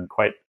has been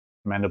quite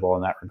commendable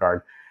in that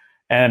regard.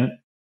 And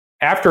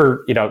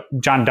after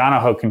John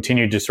Donahoe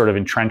continued to sort of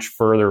entrench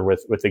further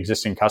with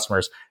existing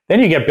customers,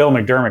 then you get Bill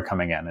McDermott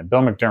coming in, and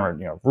Bill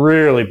McDermott,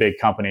 really big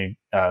company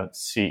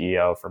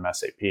CEO from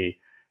SAP.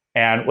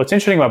 And what's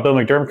interesting about Bill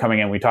McDermott coming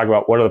in, we talk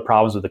about what are the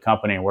problems with the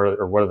company and what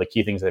are the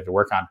key things they have to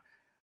work on.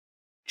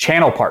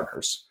 Channel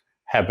partners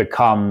have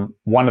become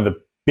one of the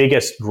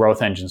biggest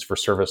growth engines for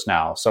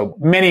ServiceNow. So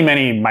many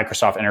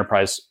Microsoft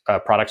enterprise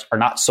products are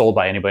not sold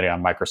by anybody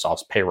on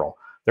Microsoft's payroll.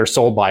 They're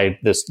sold by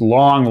this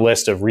long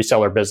list of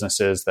reseller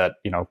businesses that,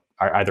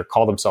 are either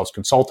call themselves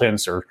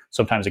consultants or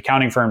sometimes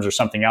accounting firms or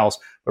something else,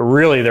 but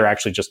really they're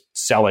actually just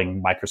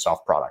selling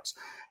Microsoft products.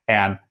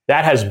 And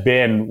that has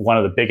been one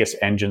of the biggest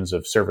engines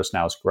of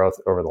ServiceNow's growth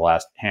over the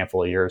last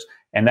handful of years.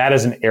 And that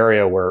is an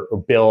area where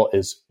Bill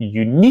is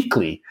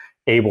uniquely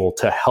able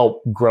to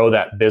help grow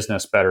that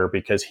business better,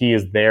 because he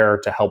is there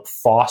to help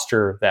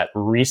foster that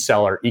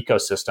reseller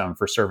ecosystem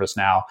for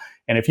ServiceNow.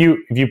 And if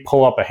you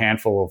pull up a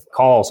handful of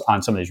calls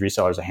on some of these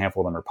resellers, a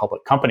handful of them are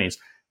public companies,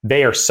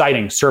 they are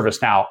citing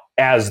ServiceNow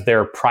as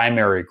their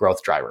primary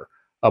growth driver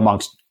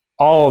amongst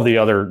all of the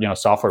other,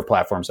 software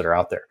platforms that are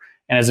out there.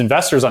 And as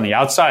investors on the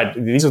outside,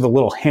 these are the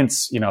little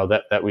hints,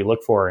 that we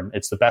look for, and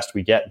it's the best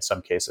we get in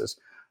some cases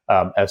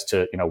as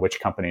to, which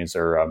companies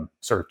are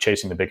sort of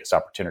chasing the biggest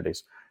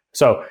opportunities.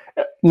 So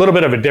a little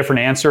bit of a different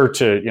answer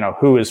to,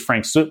 who is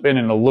Frank Slootman,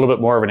 and a little bit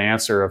more of an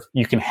answer of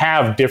you can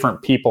have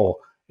different people,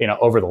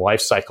 over the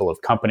life cycle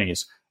of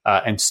companies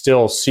and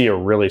still see a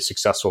really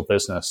successful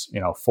business,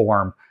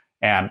 form.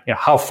 And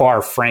how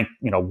far Frank,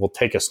 will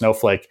take a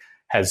Snowflake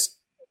has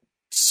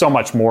so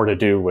much more to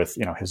do with,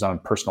 his own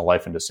personal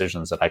life and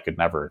decisions that I could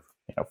never,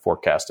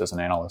 forecast as an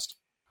analyst.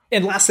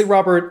 And lastly,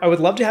 Robert, I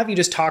would love to have you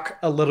just talk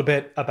a little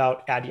bit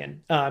about Adyen.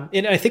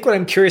 And I think what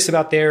I'm curious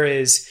about there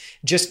is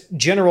just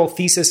general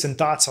thesis and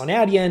thoughts on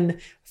Adyen,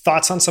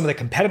 thoughts on some of the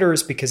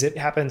competitors, because it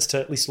happens to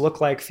at least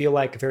feel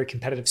like a very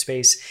competitive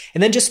space.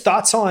 And then just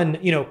thoughts on,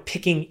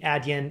 picking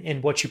Adyen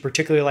and what you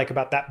particularly like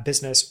about that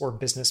business or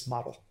business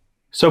model.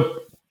 So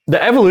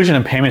the evolution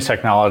of payments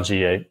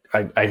technology,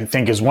 I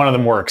think, is one of the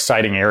more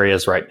exciting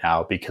areas right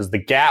now, because the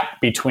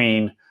gap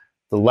between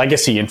the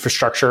legacy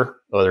infrastructure,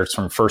 whether it's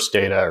from First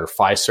Data or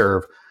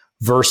Fiserv,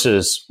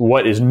 versus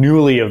what is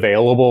newly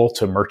available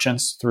to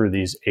merchants through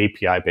these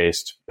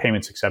API-based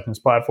payments acceptance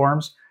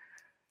platforms,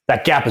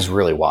 that gap is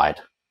really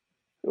wide.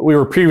 We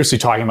were previously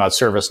talking about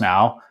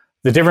ServiceNow.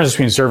 The difference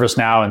between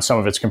ServiceNow and some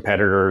of its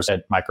competitors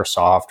at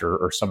Microsoft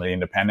or some of the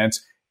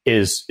independents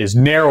is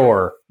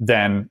narrower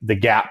than the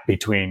gap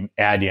between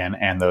Adyen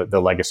and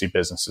the legacy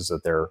businesses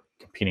that they're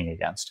competing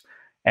against.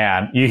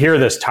 And you hear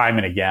this time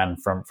and again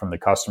from the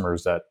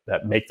customers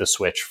that make the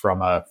switch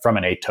from an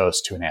Atos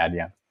to an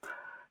Adyen.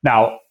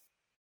 Now,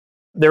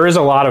 there is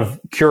a lot of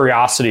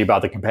curiosity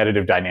about the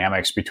competitive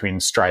dynamics between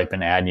Stripe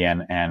and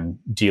Adyen and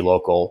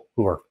dLocal,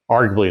 who are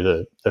arguably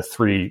the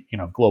three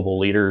global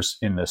leaders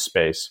in this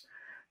space.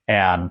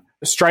 And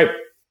Stripe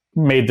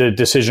made the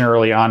decision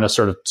early on to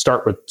sort of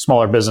start with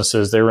smaller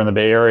businesses. They were in the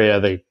Bay Area.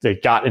 They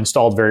got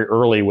installed very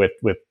early with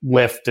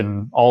Lyft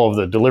and all of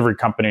the delivery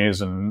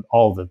companies and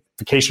all the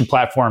vacation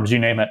platforms, you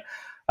name it,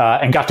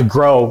 and got to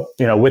grow,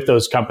 with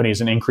those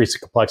companies and increase the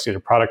complexity of the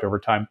product over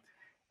time.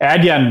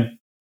 Adyen,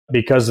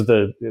 because of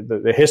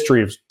the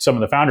history of some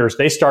of the founders,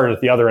 they started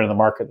at the other end of the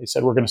market. They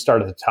said, we're going to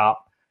start at the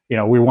top.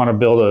 We want to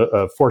build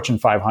a Fortune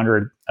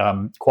 500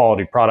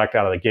 quality product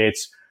out of the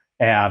gates.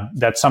 And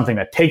that's something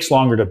that takes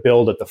longer to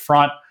build at the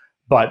front,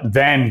 but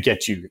then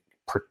gets you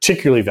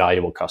particularly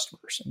valuable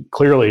customers. And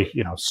clearly,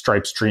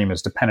 Stripe's dream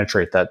is to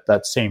penetrate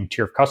that same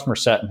tier of customer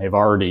set, and they've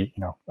already,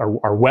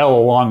 are well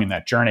along in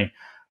that journey.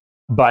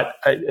 But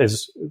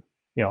as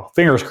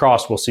fingers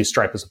crossed, we'll see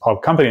Stripe as a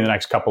public company in the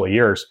next couple of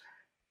years.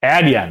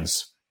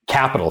 Adyen's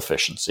capital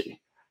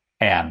efficiency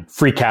and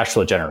free cash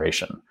flow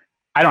generation,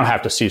 I don't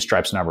have to see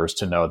Stripe's numbers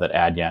to know that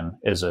Adyen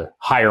is a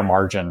higher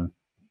margin,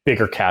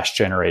 bigger cash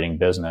generating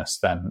business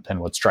than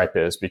what Stripe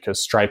is,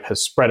 because Stripe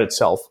has spread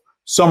itself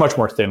so much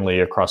more thinly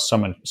across so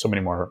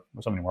many more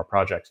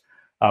projects.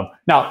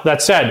 Now,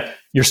 that said,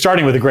 you're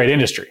starting with a great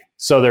industry.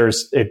 So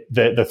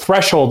the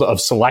threshold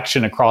of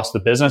selection across the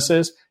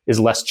businesses is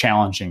less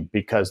challenging,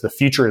 because the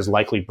future is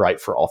likely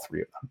bright for all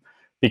three of them,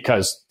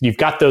 because you've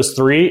got those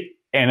three,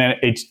 and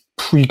then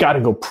you got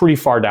to go pretty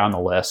far down the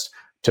list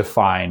to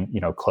find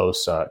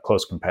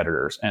close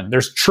competitors. And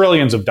there's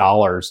trillions of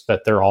dollars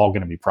that they're all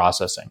going to be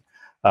processing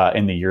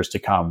in the years to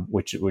come,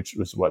 which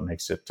was what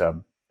makes it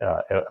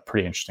a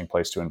pretty interesting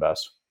place to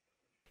invest.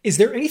 Is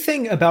there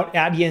anything about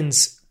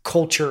Adyen's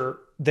culture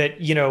that,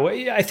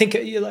 I think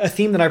a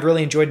theme that I've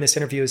really enjoyed in this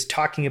interview is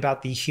talking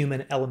about the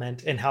human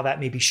element and how that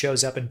maybe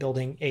shows up in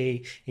building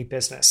a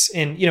business.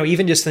 And,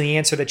 even just in the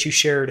answer that you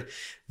shared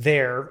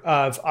there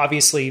of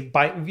obviously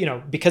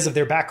because of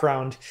their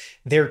background,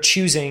 they're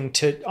choosing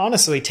to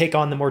honestly take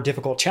on the more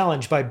difficult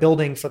challenge by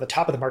building for the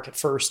top of the market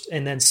first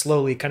and then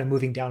slowly kind of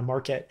moving down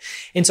market.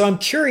 And so I'm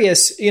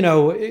curious, you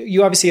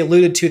obviously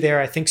alluded to there,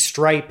 I think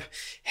Stripe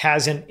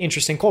has an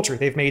interesting culture.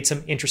 They've made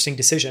some interesting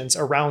decisions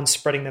around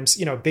spreading them,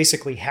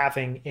 basically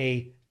having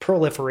a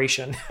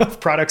proliferation of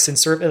products and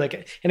service, like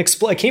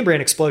a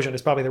Cambrian explosion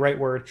is probably the right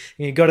word.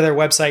 You go to their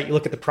website, you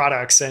look at the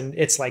products, and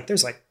it's like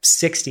there's like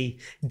 60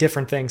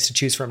 different things to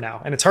choose from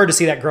now. And it's hard to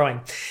see that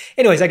growing.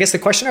 Anyways, I guess the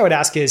question I would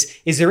ask is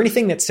there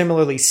anything that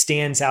similarly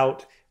stands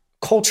out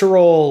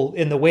cultural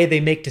in the way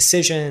they make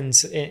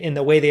decisions, in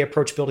the way they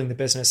approach building the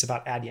business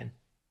about Adyen?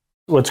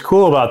 What's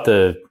cool about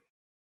the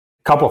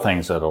couple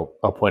things that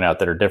I'll point out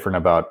that are different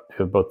about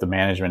both the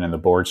management and the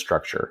board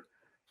structure.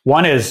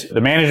 One is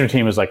the management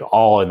team is like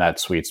all in that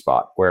sweet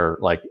spot where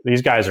like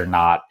these guys are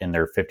not in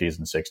their 50s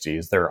and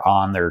 60s. They're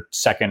on their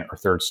second or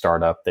third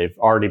startup. They've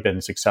already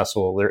been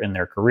successful. They're in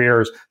their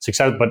careers,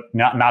 but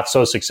not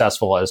so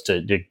successful as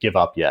to give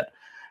up yet.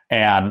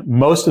 And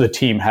most of the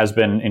team has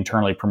been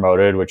internally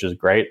promoted, which is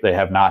great. They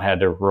have not had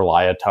to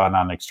rely a ton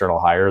on external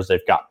hires.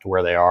 They've got to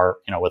where they are,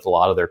 with a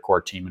lot of their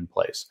core team in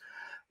place.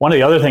 One of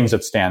the other things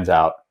that stands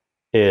out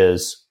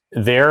is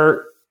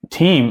their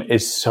team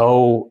is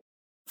so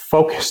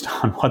focused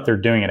on what they're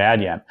doing at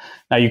Adyen.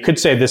 Now, you could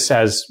say this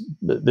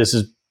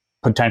is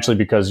potentially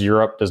because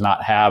Europe does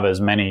not have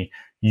as many,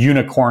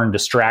 unicorn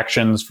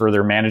distractions for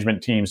their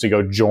management teams to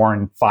go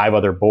join 5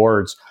 other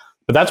boards.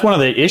 But that's one of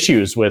the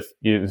issues with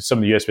some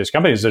of the US-based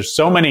companies. There's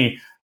so many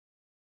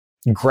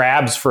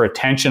grabs for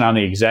attention on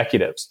the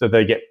executives that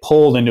they get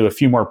pulled into a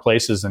few more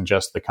places than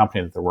just the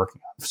company that they're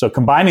working on. So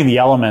combining the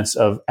elements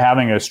of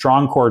having a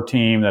strong core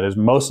team that has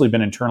mostly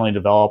been internally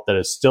developed, that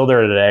is still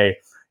there today,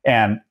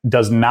 and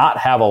does not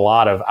have a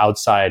lot of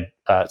outside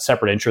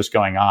separate interests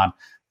going on,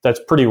 that's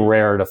pretty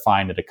rare to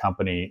find at a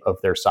company of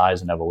their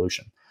size and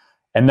evolution.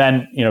 And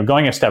then,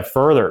 going a step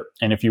further,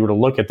 and if you were to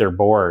look at their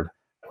board,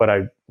 what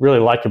I really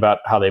like about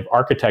how they've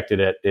architected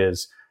it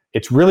is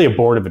it's really a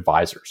board of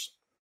advisors.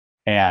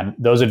 And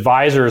those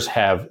advisors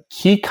have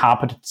key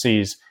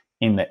competencies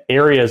in the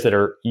areas that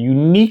are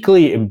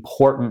uniquely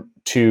important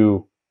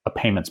to a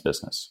payments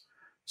business.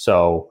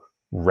 So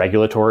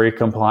regulatory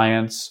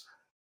compliance,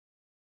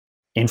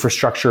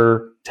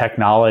 infrastructure,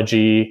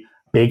 technology,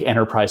 big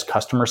enterprise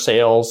customer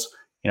sales.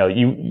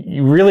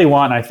 You really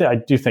want, I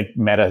do think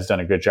Meta has done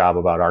a good job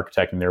about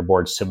architecting their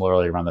board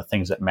similarly around the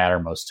things that matter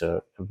most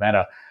to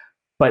Meta.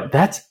 But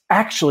that's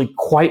actually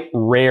quite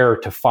rare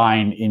to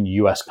find in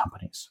US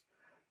companies.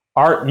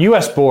 Our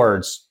US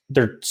boards,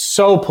 they're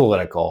so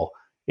political.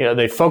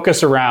 They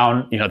focus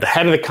around, the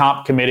head of the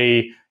comp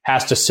committee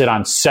has to sit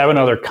on 7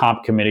 other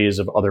comp committees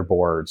of other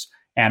boards.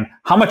 And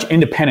how much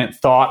independent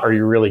thought are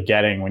you really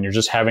getting when you're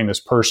just having this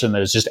person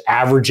that is just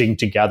averaging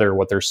together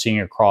what they're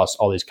seeing across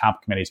all these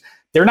comp committees?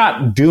 They're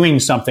not doing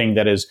something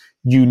that is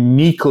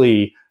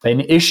uniquely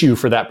an issue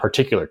for that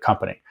particular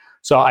company.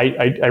 So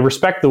I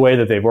respect the way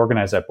that they've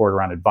organized that board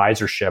around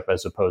advisorship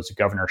as opposed to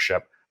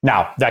governorship.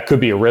 Now, that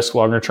could be a risk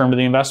longer term to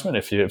the investment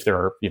if there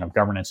are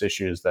governance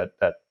issues that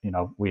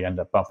we end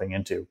up bumping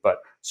into. But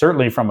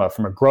certainly from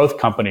a growth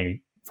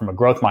company, from a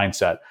growth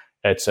mindset,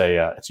 it's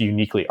a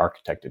uniquely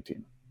architected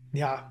team.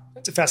 Yeah,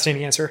 that's a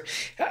fascinating answer.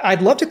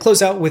 I'd love to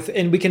close out with,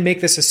 and we can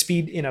make this a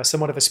speed,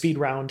 somewhat of a speed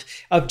round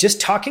of just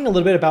talking a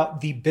little bit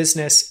about the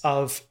business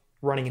of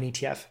running an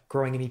ETF,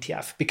 growing an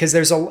ETF, because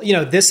there's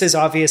this is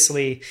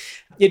obviously,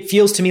 it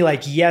feels to me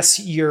like, yes,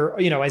 you're,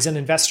 as an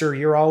investor,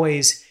 you're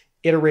always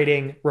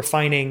iterating,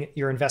 refining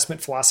your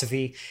investment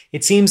philosophy.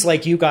 It seems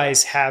like you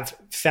guys have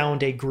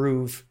found a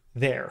groove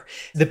there.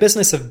 The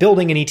business of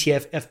building an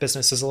ETF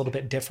business is a little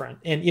bit different.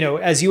 And,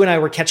 as you and I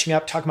were catching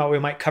up, talking about what we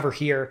might cover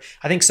here,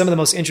 I think some of the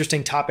most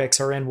interesting topics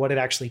are in what it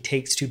actually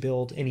takes to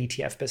build an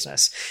ETF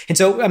business. And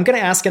so I'm going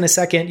to ask in a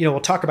second, we'll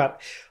talk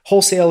about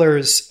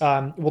wholesalers,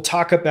 we'll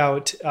talk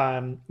about,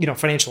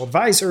 financial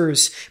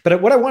advisors.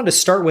 But what I wanted to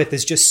start with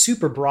is just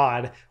super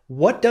broad.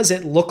 What does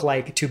it look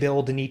like to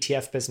build an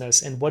ETF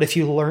business? And what have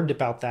you learned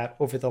about that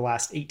over the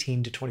last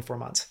 18 to 24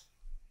 months?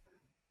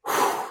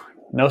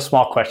 No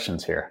small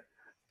questions here.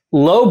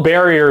 Low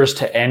barriers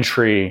to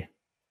entry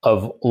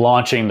of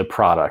launching the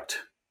product.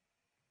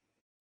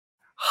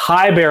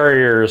 High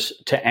barriers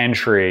to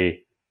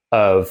entry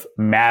of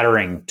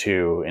mattering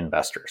to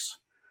investors.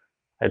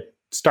 I'd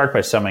start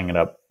by summing it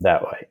up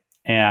that way.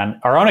 And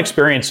our own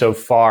experience so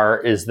far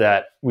is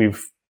that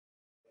we've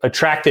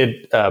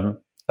attracted a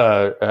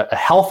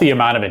healthy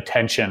amount of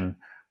attention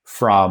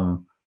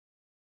from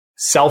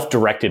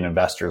self-directed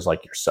investors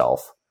like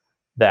yourself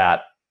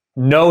that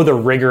know the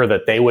rigor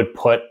that they would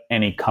put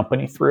any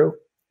company through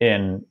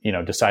in,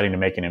 deciding to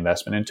make an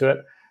investment into it,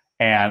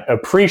 and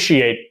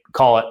appreciate,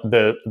 call it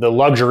the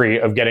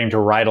luxury of getting to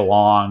ride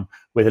along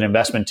with an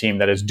investment team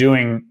that is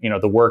doing,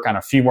 the work on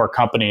a few more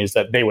companies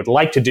that they would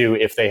like to do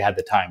if they had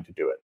the time to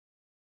do it.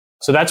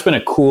 So that's been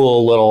a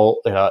cool little,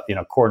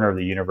 corner of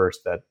the universe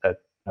that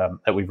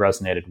we've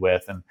resonated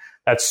with. And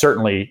that's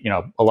certainly,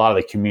 a lot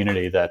of the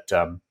community that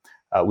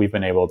we've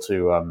been able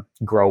to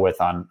grow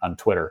with on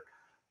Twitter.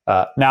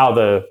 Now,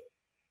 the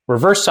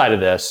reverse side of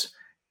this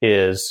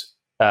is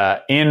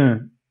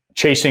in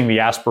chasing the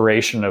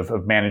aspiration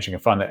of managing a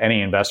fund that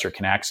any investor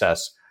can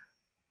access.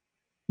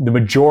 The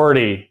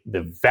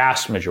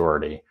vast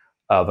majority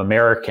of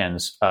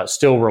Americans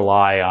still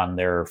rely on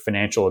their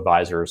financial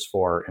advisors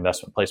for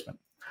investment placement.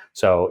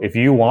 So if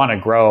you want to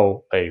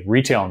grow a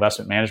retail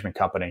investment management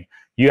company,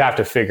 you have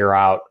to figure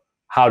out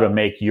how to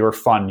make your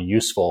fund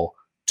useful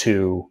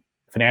to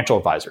financial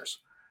advisors.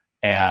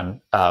 And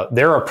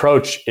their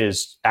approach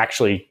is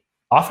actually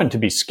often to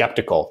be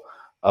skeptical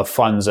of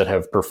funds that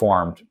have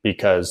performed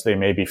because they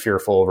may be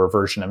fearful of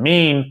reversion to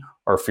mean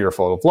or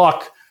fearful of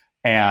luck.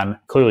 And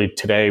clearly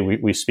today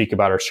we speak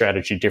about our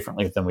strategy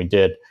differently than we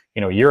did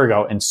a year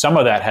ago. And some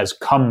of that has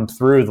come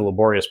through the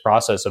laborious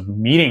process of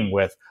meeting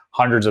with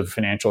hundreds of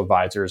financial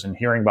advisors and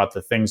hearing about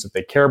the things that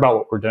they care about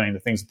what we're doing, the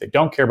things that they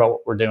don't care about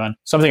what we're doing.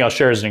 Something I'll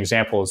share as an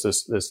example is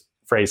this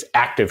phrase,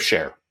 active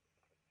share.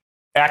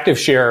 Active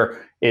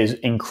share is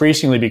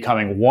increasingly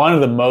becoming one of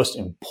the most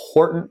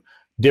important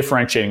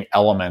differentiating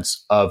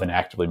elements of an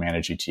actively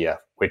managed ETF,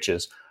 which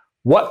is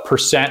what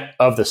percent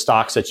of the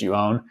stocks that you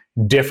own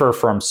differ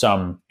from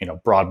some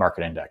broad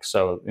market index.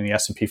 So in the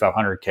S&P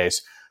 500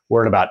 case,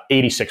 we're at about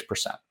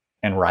 86%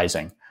 and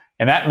rising.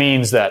 And that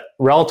means that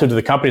relative to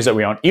the companies that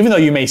we own, even though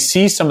you may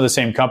see some of the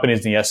same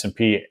companies in the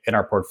S&P in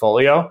our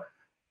portfolio,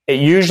 it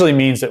usually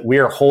means that we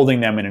are holding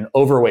them in an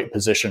overweight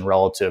position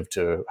relative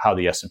to how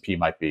the S&P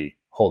might be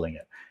holding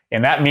it.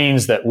 And that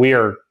means that we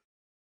are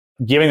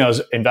giving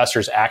those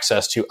investors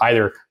access to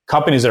either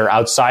companies that are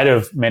outside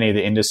of many of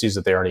the indices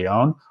that they already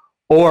own,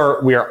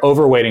 or we are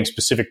overweighting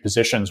specific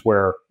positions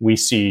where we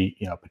see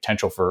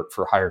potential for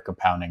higher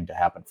compounding to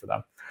happen for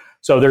them.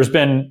 So there's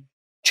been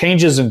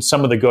changes in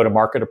some of the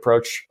go-to-market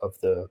approach of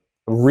the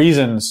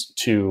reasons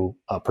to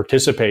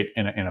participate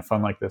in a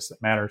fund like this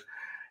that matters.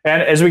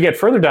 And as we get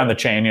further down the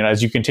chain,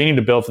 as you continue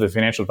to build for the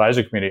financial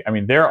advisory community, I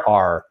mean, there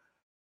are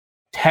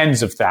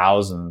tens of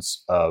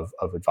thousands of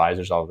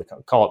advisors all over the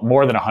country, call it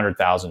more than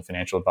 100,000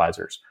 financial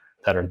advisors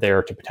that are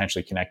there to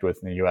potentially connect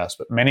with in the US.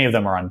 But many of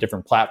them are on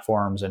different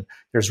platforms, and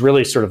there's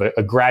really sort of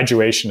a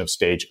graduation of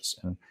stages.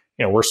 And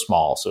we're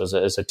small. So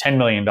as a $10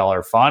 million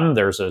fund,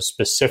 there's a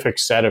specific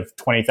set of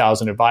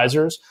 20,000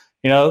 advisors,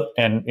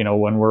 and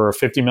when we're a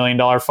 $50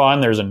 million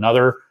fund, there's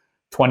another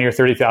 20 or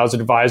 30,000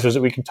 advisors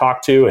that we can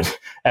talk to. And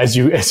as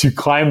you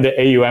climb the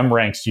AUM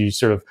ranks, you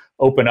sort of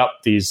open up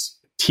these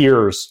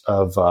tiers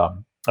of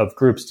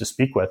groups to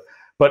speak with.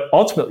 But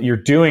ultimately, you're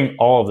doing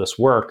all of this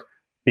work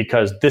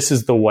because this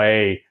is the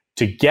way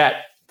to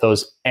get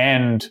those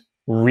end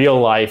real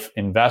life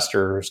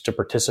investors to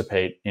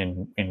participate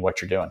in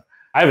what you're doing.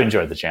 I've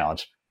enjoyed the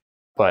challenge,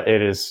 but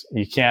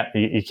you can't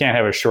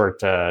have a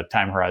short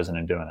time horizon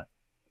in doing it.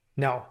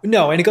 No.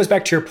 And it goes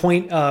back to your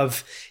point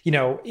of,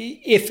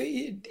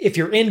 if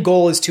your end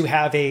goal is to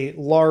have a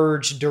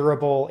large,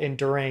 durable,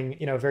 enduring,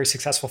 very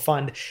successful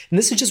fund, and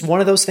this is just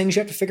one of those things you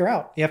have to figure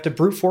out. You have to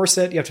brute force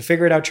it. You have to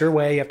figure it out your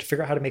way. You have to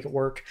figure out how to make it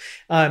work.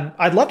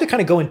 I'd love to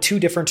kind of go in two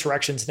different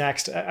directions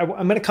next. I'm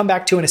going to come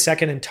back to in a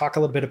second and talk a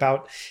little bit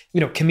about,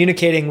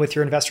 communicating with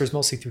your investors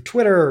mostly through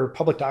Twitter or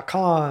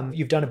public.com.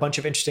 You've done a bunch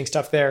of interesting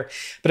stuff there,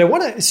 but I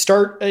want to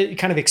start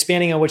kind of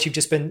expanding on what you've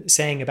just been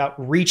saying about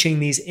reaching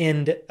these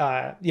end,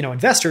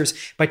 investors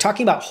by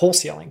talking about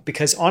wholesaling.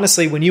 Because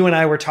honestly, when you and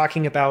I were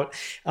talking about,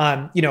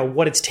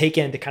 what it's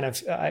taken to kind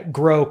of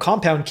grow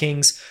Compound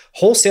Kings,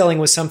 wholesaling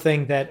was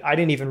something that I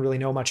didn't even really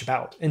know much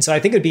about. And so I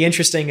think it'd be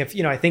interesting if,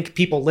 I think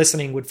people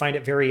listening would find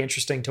it very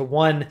interesting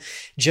to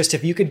just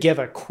if you could give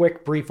a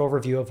quick, brief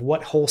overview of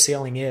what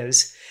wholesaling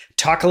is,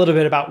 talk a little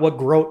bit about what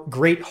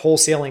great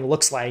wholesaling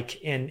looks like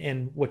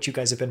and what you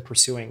guys have been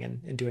pursuing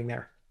and doing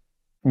there.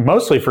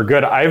 Mostly for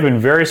good. I've been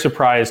very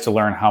surprised to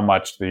learn how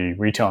much the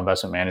retail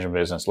investment management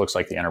business looks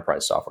like the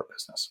enterprise software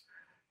business.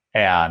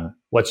 And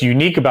what's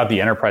unique about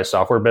the enterprise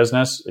software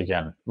business,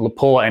 again,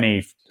 pull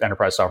any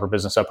enterprise software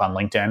business up on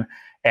LinkedIn,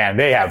 and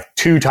they have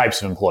two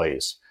types of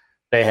employees.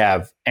 They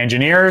have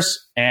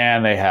engineers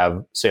and they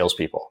have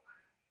salespeople.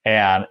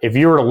 And if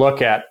you were to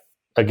look at,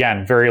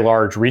 again, very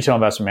large retail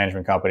investment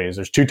management companies,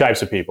 there's two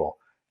types of people.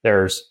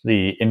 There's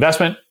the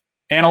investment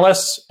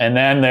analysts, and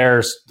then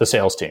there's the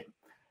sales team.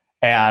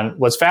 And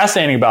what's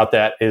fascinating about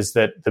that is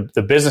that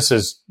the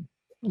businesses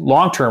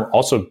long-term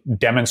also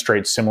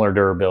demonstrate similar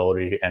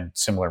durability and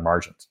similar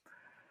margins.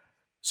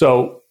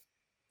 So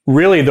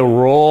really the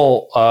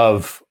role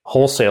of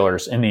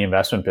wholesalers in the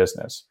investment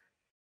business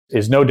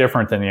is no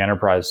different than the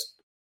enterprise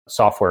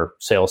software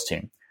sales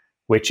team,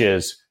 which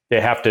is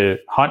they have to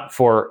hunt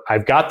for,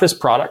 I've got this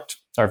product,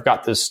 or I've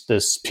got this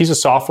piece of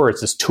software,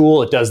 it's this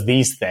tool, it does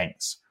these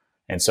things.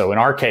 And so in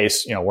our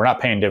case, we're not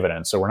paying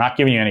dividends, so we're not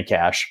giving you any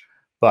cash,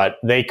 but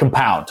they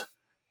compound.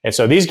 And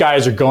so these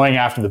guys are going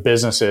after the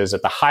businesses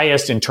at the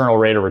highest internal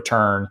rate of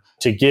return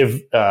to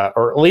give,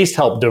 or at least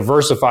help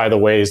diversify the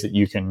ways that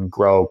you can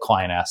grow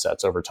client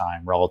assets over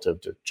time relative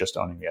to just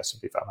owning the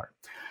S&P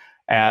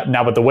 500.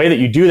 Now, but the way that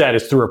you do that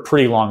is through a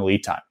pretty long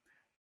lead time.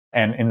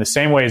 And in the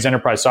same way as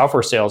enterprise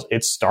software sales,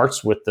 it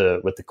starts with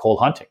the cold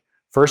hunting.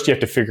 First, you have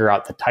to figure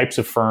out the types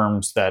of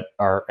firms that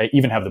are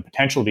even have the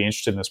potential to be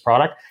interested in this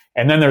product.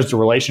 And then there's the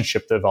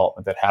relationship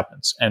development that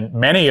happens. And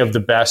many of the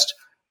best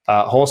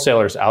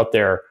wholesalers out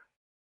there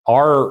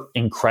are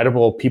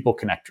incredible people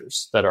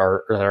connectors that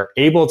are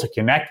able to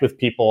connect with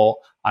people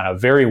on a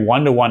very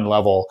one-to-one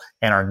level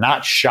and are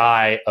not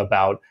shy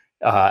about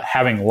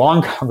having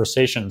long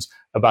conversations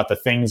about the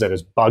things that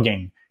is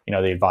bugging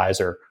the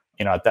advisor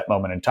at that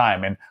moment in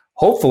time. And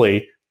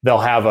hopefully they'll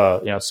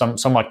have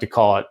some like to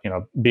call it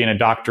being a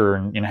doctor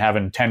and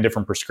having 10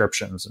 different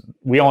prescriptions.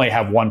 We only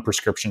have one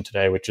prescription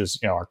today, which is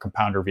our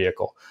compounder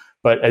vehicle.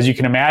 But as you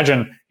can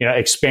imagine,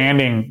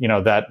 expanding,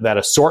 that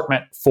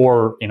assortment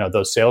for,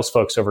 those sales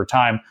folks over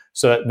time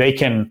so that they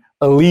can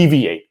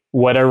alleviate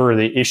whatever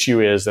the issue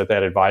is that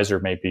advisor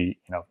may be,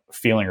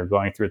 feeling or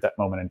going through at that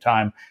moment in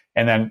time.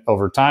 And then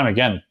over time,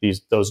 again,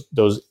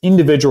 those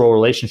individual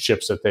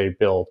relationships that they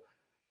build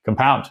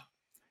compound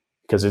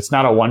because it's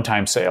not a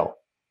one-time sale.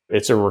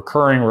 It's a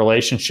recurring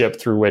relationship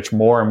through which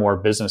more and more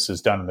business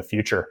is done in the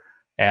future.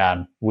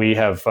 And we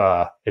have,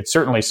 it's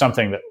certainly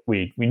something that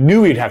we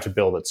knew we'd have to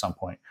build at some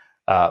point.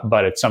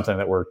 But it's something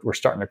that we're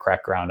starting to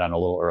crack ground on a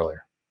little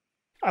earlier.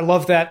 I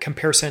love that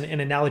comparison and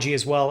analogy,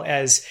 as well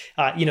as,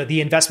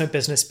 the investment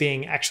business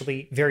being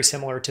actually very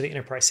similar to the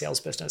enterprise sales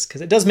business,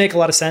 because it does make a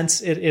lot of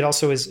sense. It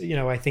also is,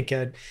 I think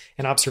an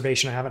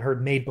observation I haven't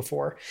heard made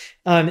before.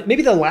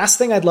 Maybe the last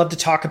thing I'd love to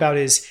talk about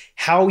is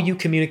how you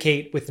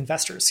communicate with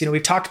investors.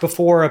 We've talked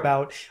before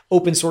about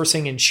open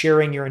sourcing and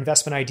sharing your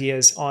investment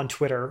ideas on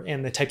Twitter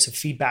and the types of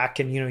feedback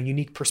and,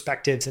 unique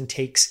perspectives and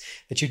takes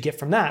that you'd get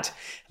from that.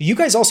 You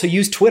guys also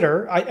use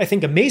Twitter. I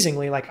think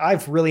amazingly, like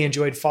I've really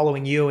enjoyed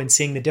following you and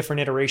seeing the different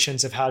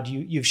iterations of how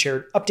you've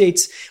shared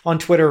updates on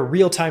Twitter,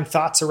 real-time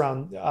thoughts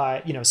around,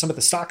 some of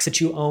the stocks that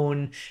you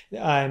own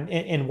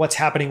and what's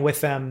happening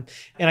with them.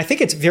 And I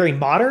think it's very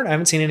modern. I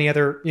haven't seen any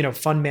other,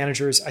 fund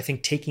managers, I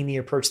think, taking the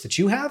approach that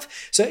you have.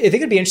 So I think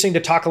it'd be interesting to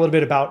talk a little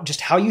bit about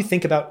just how you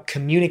think about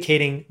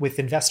communicating with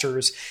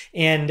investors.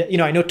 And,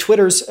 I know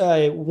Twitter's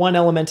one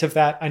element of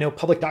that. I know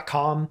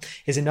public.com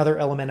is another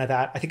element of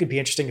that. I think it'd be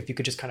interesting if you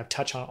could just kind of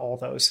touch on all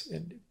those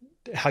and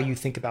how you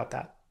think about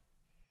that.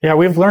 Yeah,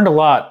 we've learned a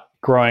lot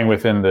growing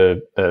within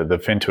the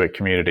Fintuit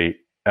community.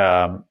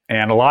 And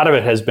a lot of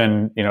it has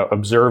been,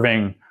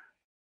 observing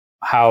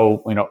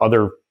how,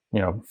 other,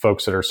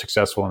 folks that are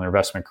successful in their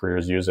investment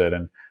careers use it.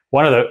 And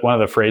one of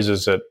the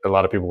phrases that a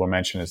lot of people will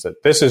mention is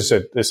that this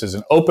is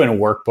an open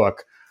workbook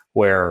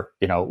where,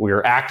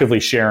 we're actively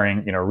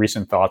sharing,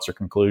 recent thoughts or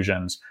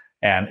conclusions.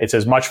 And it's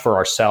as much for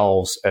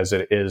ourselves as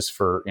it is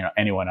for,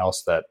 anyone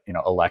else that,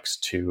 elects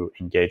to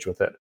engage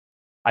with it.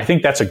 I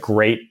think that's a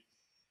great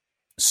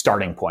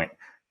starting point,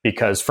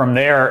 because from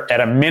there, at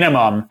a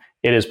minimum,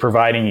 it is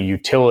providing a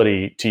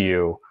utility to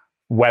you,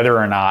 whether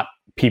or not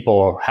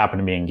people happen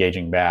to be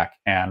engaging back.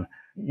 And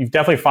you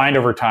definitely find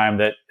over time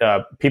that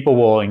people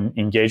will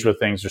engage with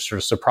things or sort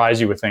of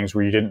surprise you with things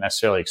where you didn't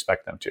necessarily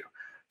expect them to.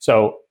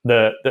 So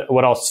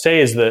what I'll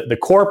say is the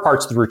core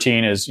parts of the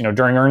routine is,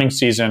 during earnings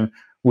season,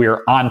 we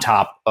are on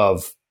top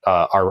of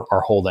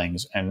our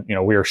holdings, and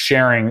we are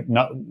sharing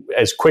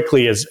as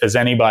quickly as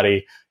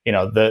anybody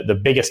the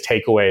biggest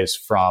takeaways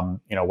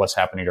from what's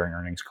happening during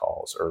earnings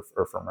calls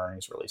or from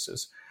earnings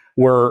releases.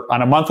 We're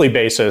on a monthly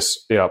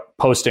basis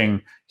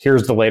posting,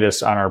 here's the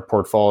latest on our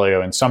portfolio,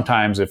 and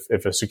sometimes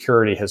if a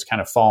security has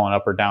kind of fallen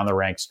up or down the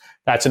ranks,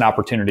 that's an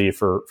opportunity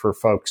for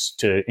folks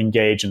to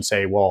engage and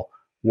say, well,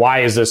 why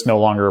is this no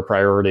longer a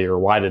priority, or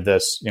why did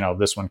this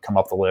one come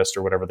up the list,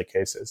 or whatever the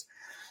case is.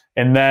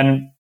 And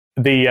then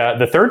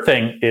the third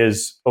thing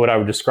is what I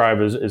would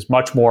describe as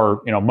much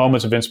more,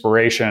 moments of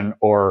inspiration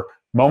or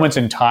moments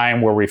in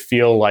time where we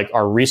feel like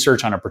our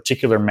research on a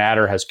particular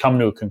matter has come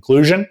to a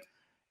conclusion,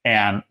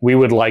 and we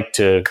would like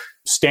to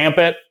stamp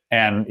it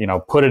and,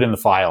 put it in the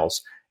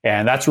files.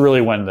 And that's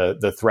really when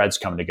the threads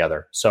come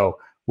together. So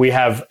we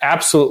have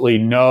absolutely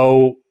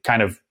no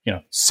kind of,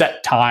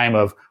 set time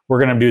of we're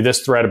going to do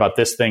this thread about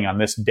this thing on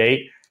this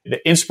date.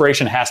 The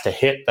inspiration has to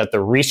hit that the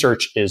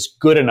research is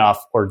good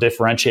enough or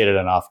differentiated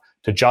enough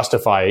to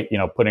justify,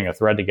 putting a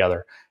thread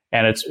together.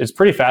 And it's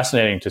pretty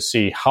fascinating to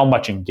see how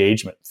much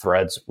engagement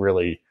threads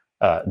really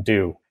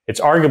do. It's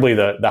arguably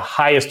the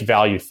highest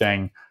value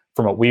thing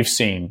from what we've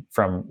seen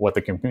from what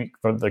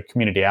the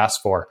community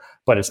asks for,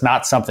 but it's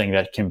not something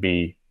that can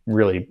be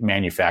really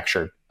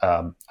manufactured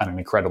on an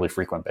incredibly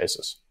frequent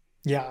basis.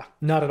 Yeah,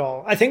 not at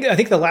all. I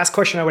think the last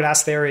question I would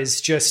ask there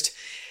is just,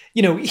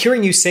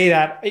 hearing you say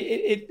that,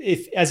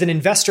 if as an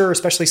investor,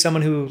 especially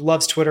someone who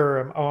loves Twitter,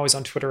 I'm always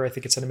on Twitter. I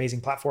think it's an amazing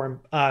platform.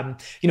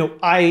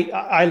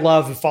 I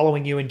love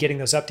following you and getting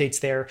those updates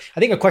there. I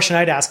think a question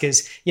I'd ask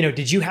is,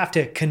 did you have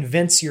to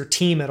convince your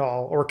team at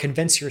all, or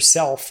convince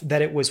yourself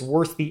that it was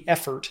worth the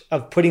effort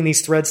of putting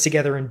these threads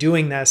together and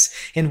doing this?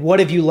 And what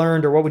have you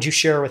learned, or what would you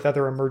share with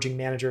other emerging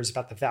managers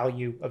about the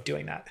value of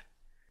doing that?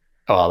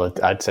 Well,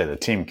 I'd say the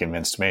team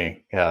convinced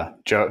me. Yeah,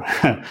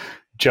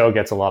 Joe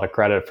gets a lot of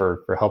credit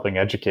for helping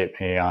educate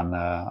me on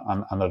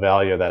the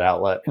value of that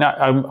outlet. And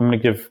I'm going to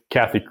give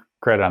Kathy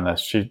credit on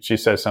this. She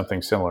says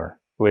something similar,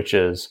 which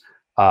is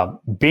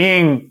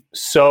being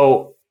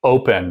so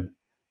open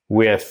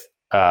with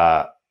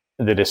the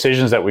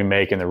decisions that we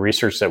make and the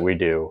research that we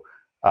do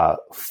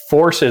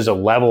forces a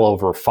level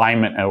of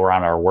refinement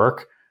around our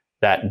work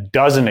that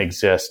doesn't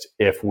exist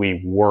if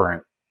we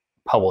weren't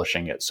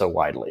publishing it so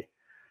widely.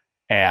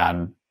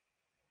 And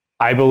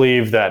I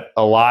believe that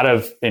a lot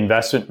of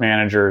investment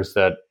managers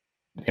that,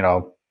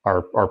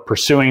 are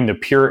pursuing the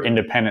pure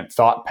independent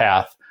thought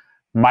path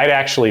might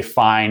actually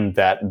find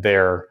that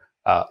their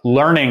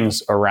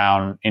learnings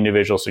around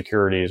individual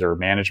securities or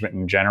management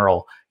in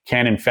general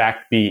can in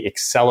fact be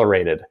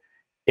accelerated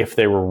if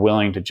they were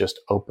willing to just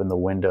open the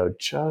window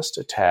just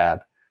a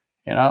tad.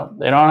 They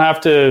don't have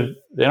to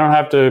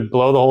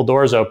blow the whole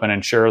doors open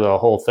and share the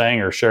whole thing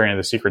or share any of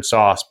the secret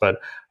sauce. But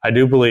I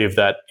do believe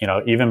that,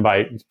 even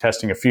by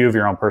testing a few of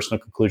your own personal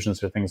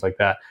conclusions or things like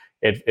that,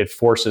 it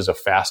forces a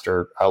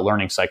faster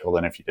learning cycle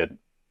than if you didn't.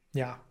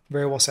 Yeah,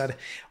 very well said.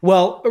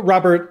 Well,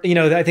 Robert,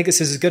 I think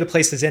this is as good a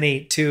place as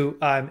any to,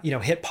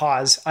 hit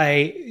pause.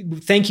 I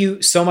thank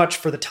you so much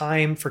for the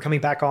time, for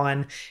coming back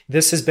on.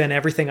 This has been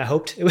everything I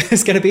hoped it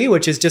was going to be,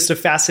 which is just a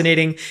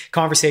fascinating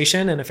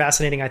conversation and a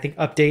fascinating, I think,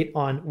 update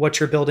on what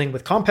you're building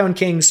with Compound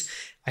Kings.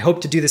 I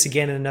hope to do this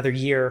again in another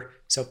year.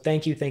 So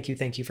thank you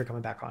for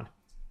coming back on.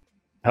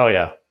 Oh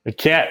yeah. We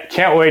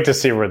can't wait to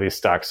see where these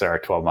stocks are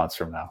 12 months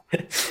from now.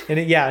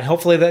 And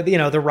hopefully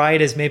the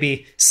ride is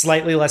maybe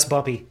slightly less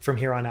bumpy from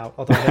here on out,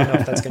 although I don't know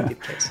if that's going to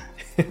be the case.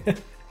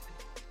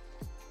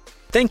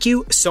 Thank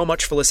you so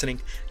much for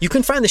listening. You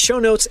can find the show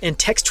notes and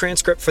text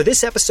transcript for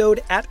this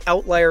episode at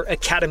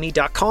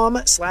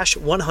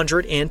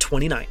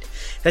outlieracademy.com/129.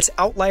 That's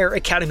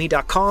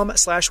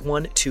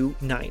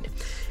outlieracademy.com/129.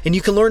 And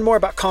you can learn more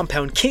about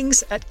Compound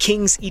Kings at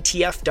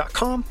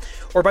kingsetf.com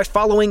or by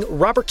following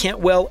Robert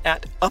Cantwell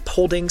at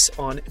Upholdings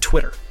on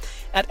Twitter.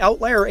 At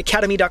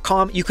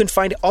outlieracademy.com, you can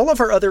find all of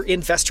our other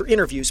investor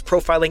interviews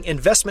profiling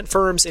investment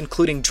firms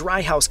including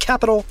Dry House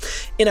Capital,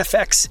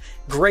 NFX,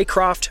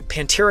 Graycroft,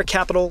 Pantera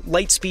Capital,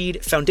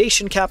 Lightspeed,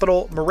 Foundation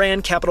Capital,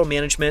 Moran Capital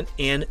Management,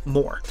 and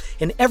more.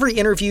 In every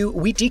interview,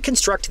 we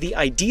deconstruct the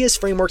ideas,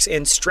 frameworks,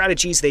 and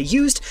strategies they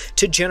used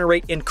to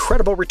generate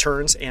incredible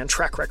returns and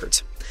track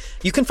records.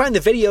 You can find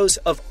the videos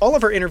of all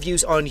of our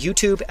interviews on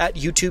YouTube at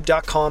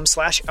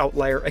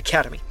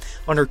youtube.com/outlieracademy.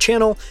 On our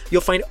channel,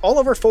 you'll find all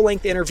of our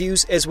full-length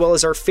interviews as well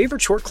as our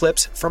favorite short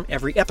clips from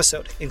every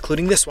episode,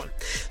 including this one.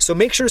 So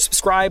make sure to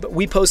subscribe.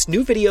 We post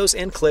new videos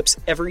and clips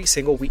every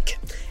single week.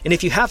 And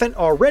if you haven't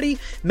already,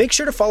 make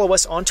sure to follow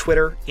us on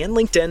Twitter and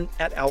LinkedIn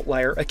at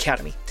Outlier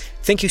Academy.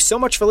 Thank you so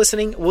much for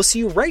listening. We'll see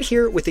you right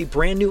here with a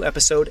brand new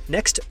episode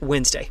next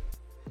Wednesday.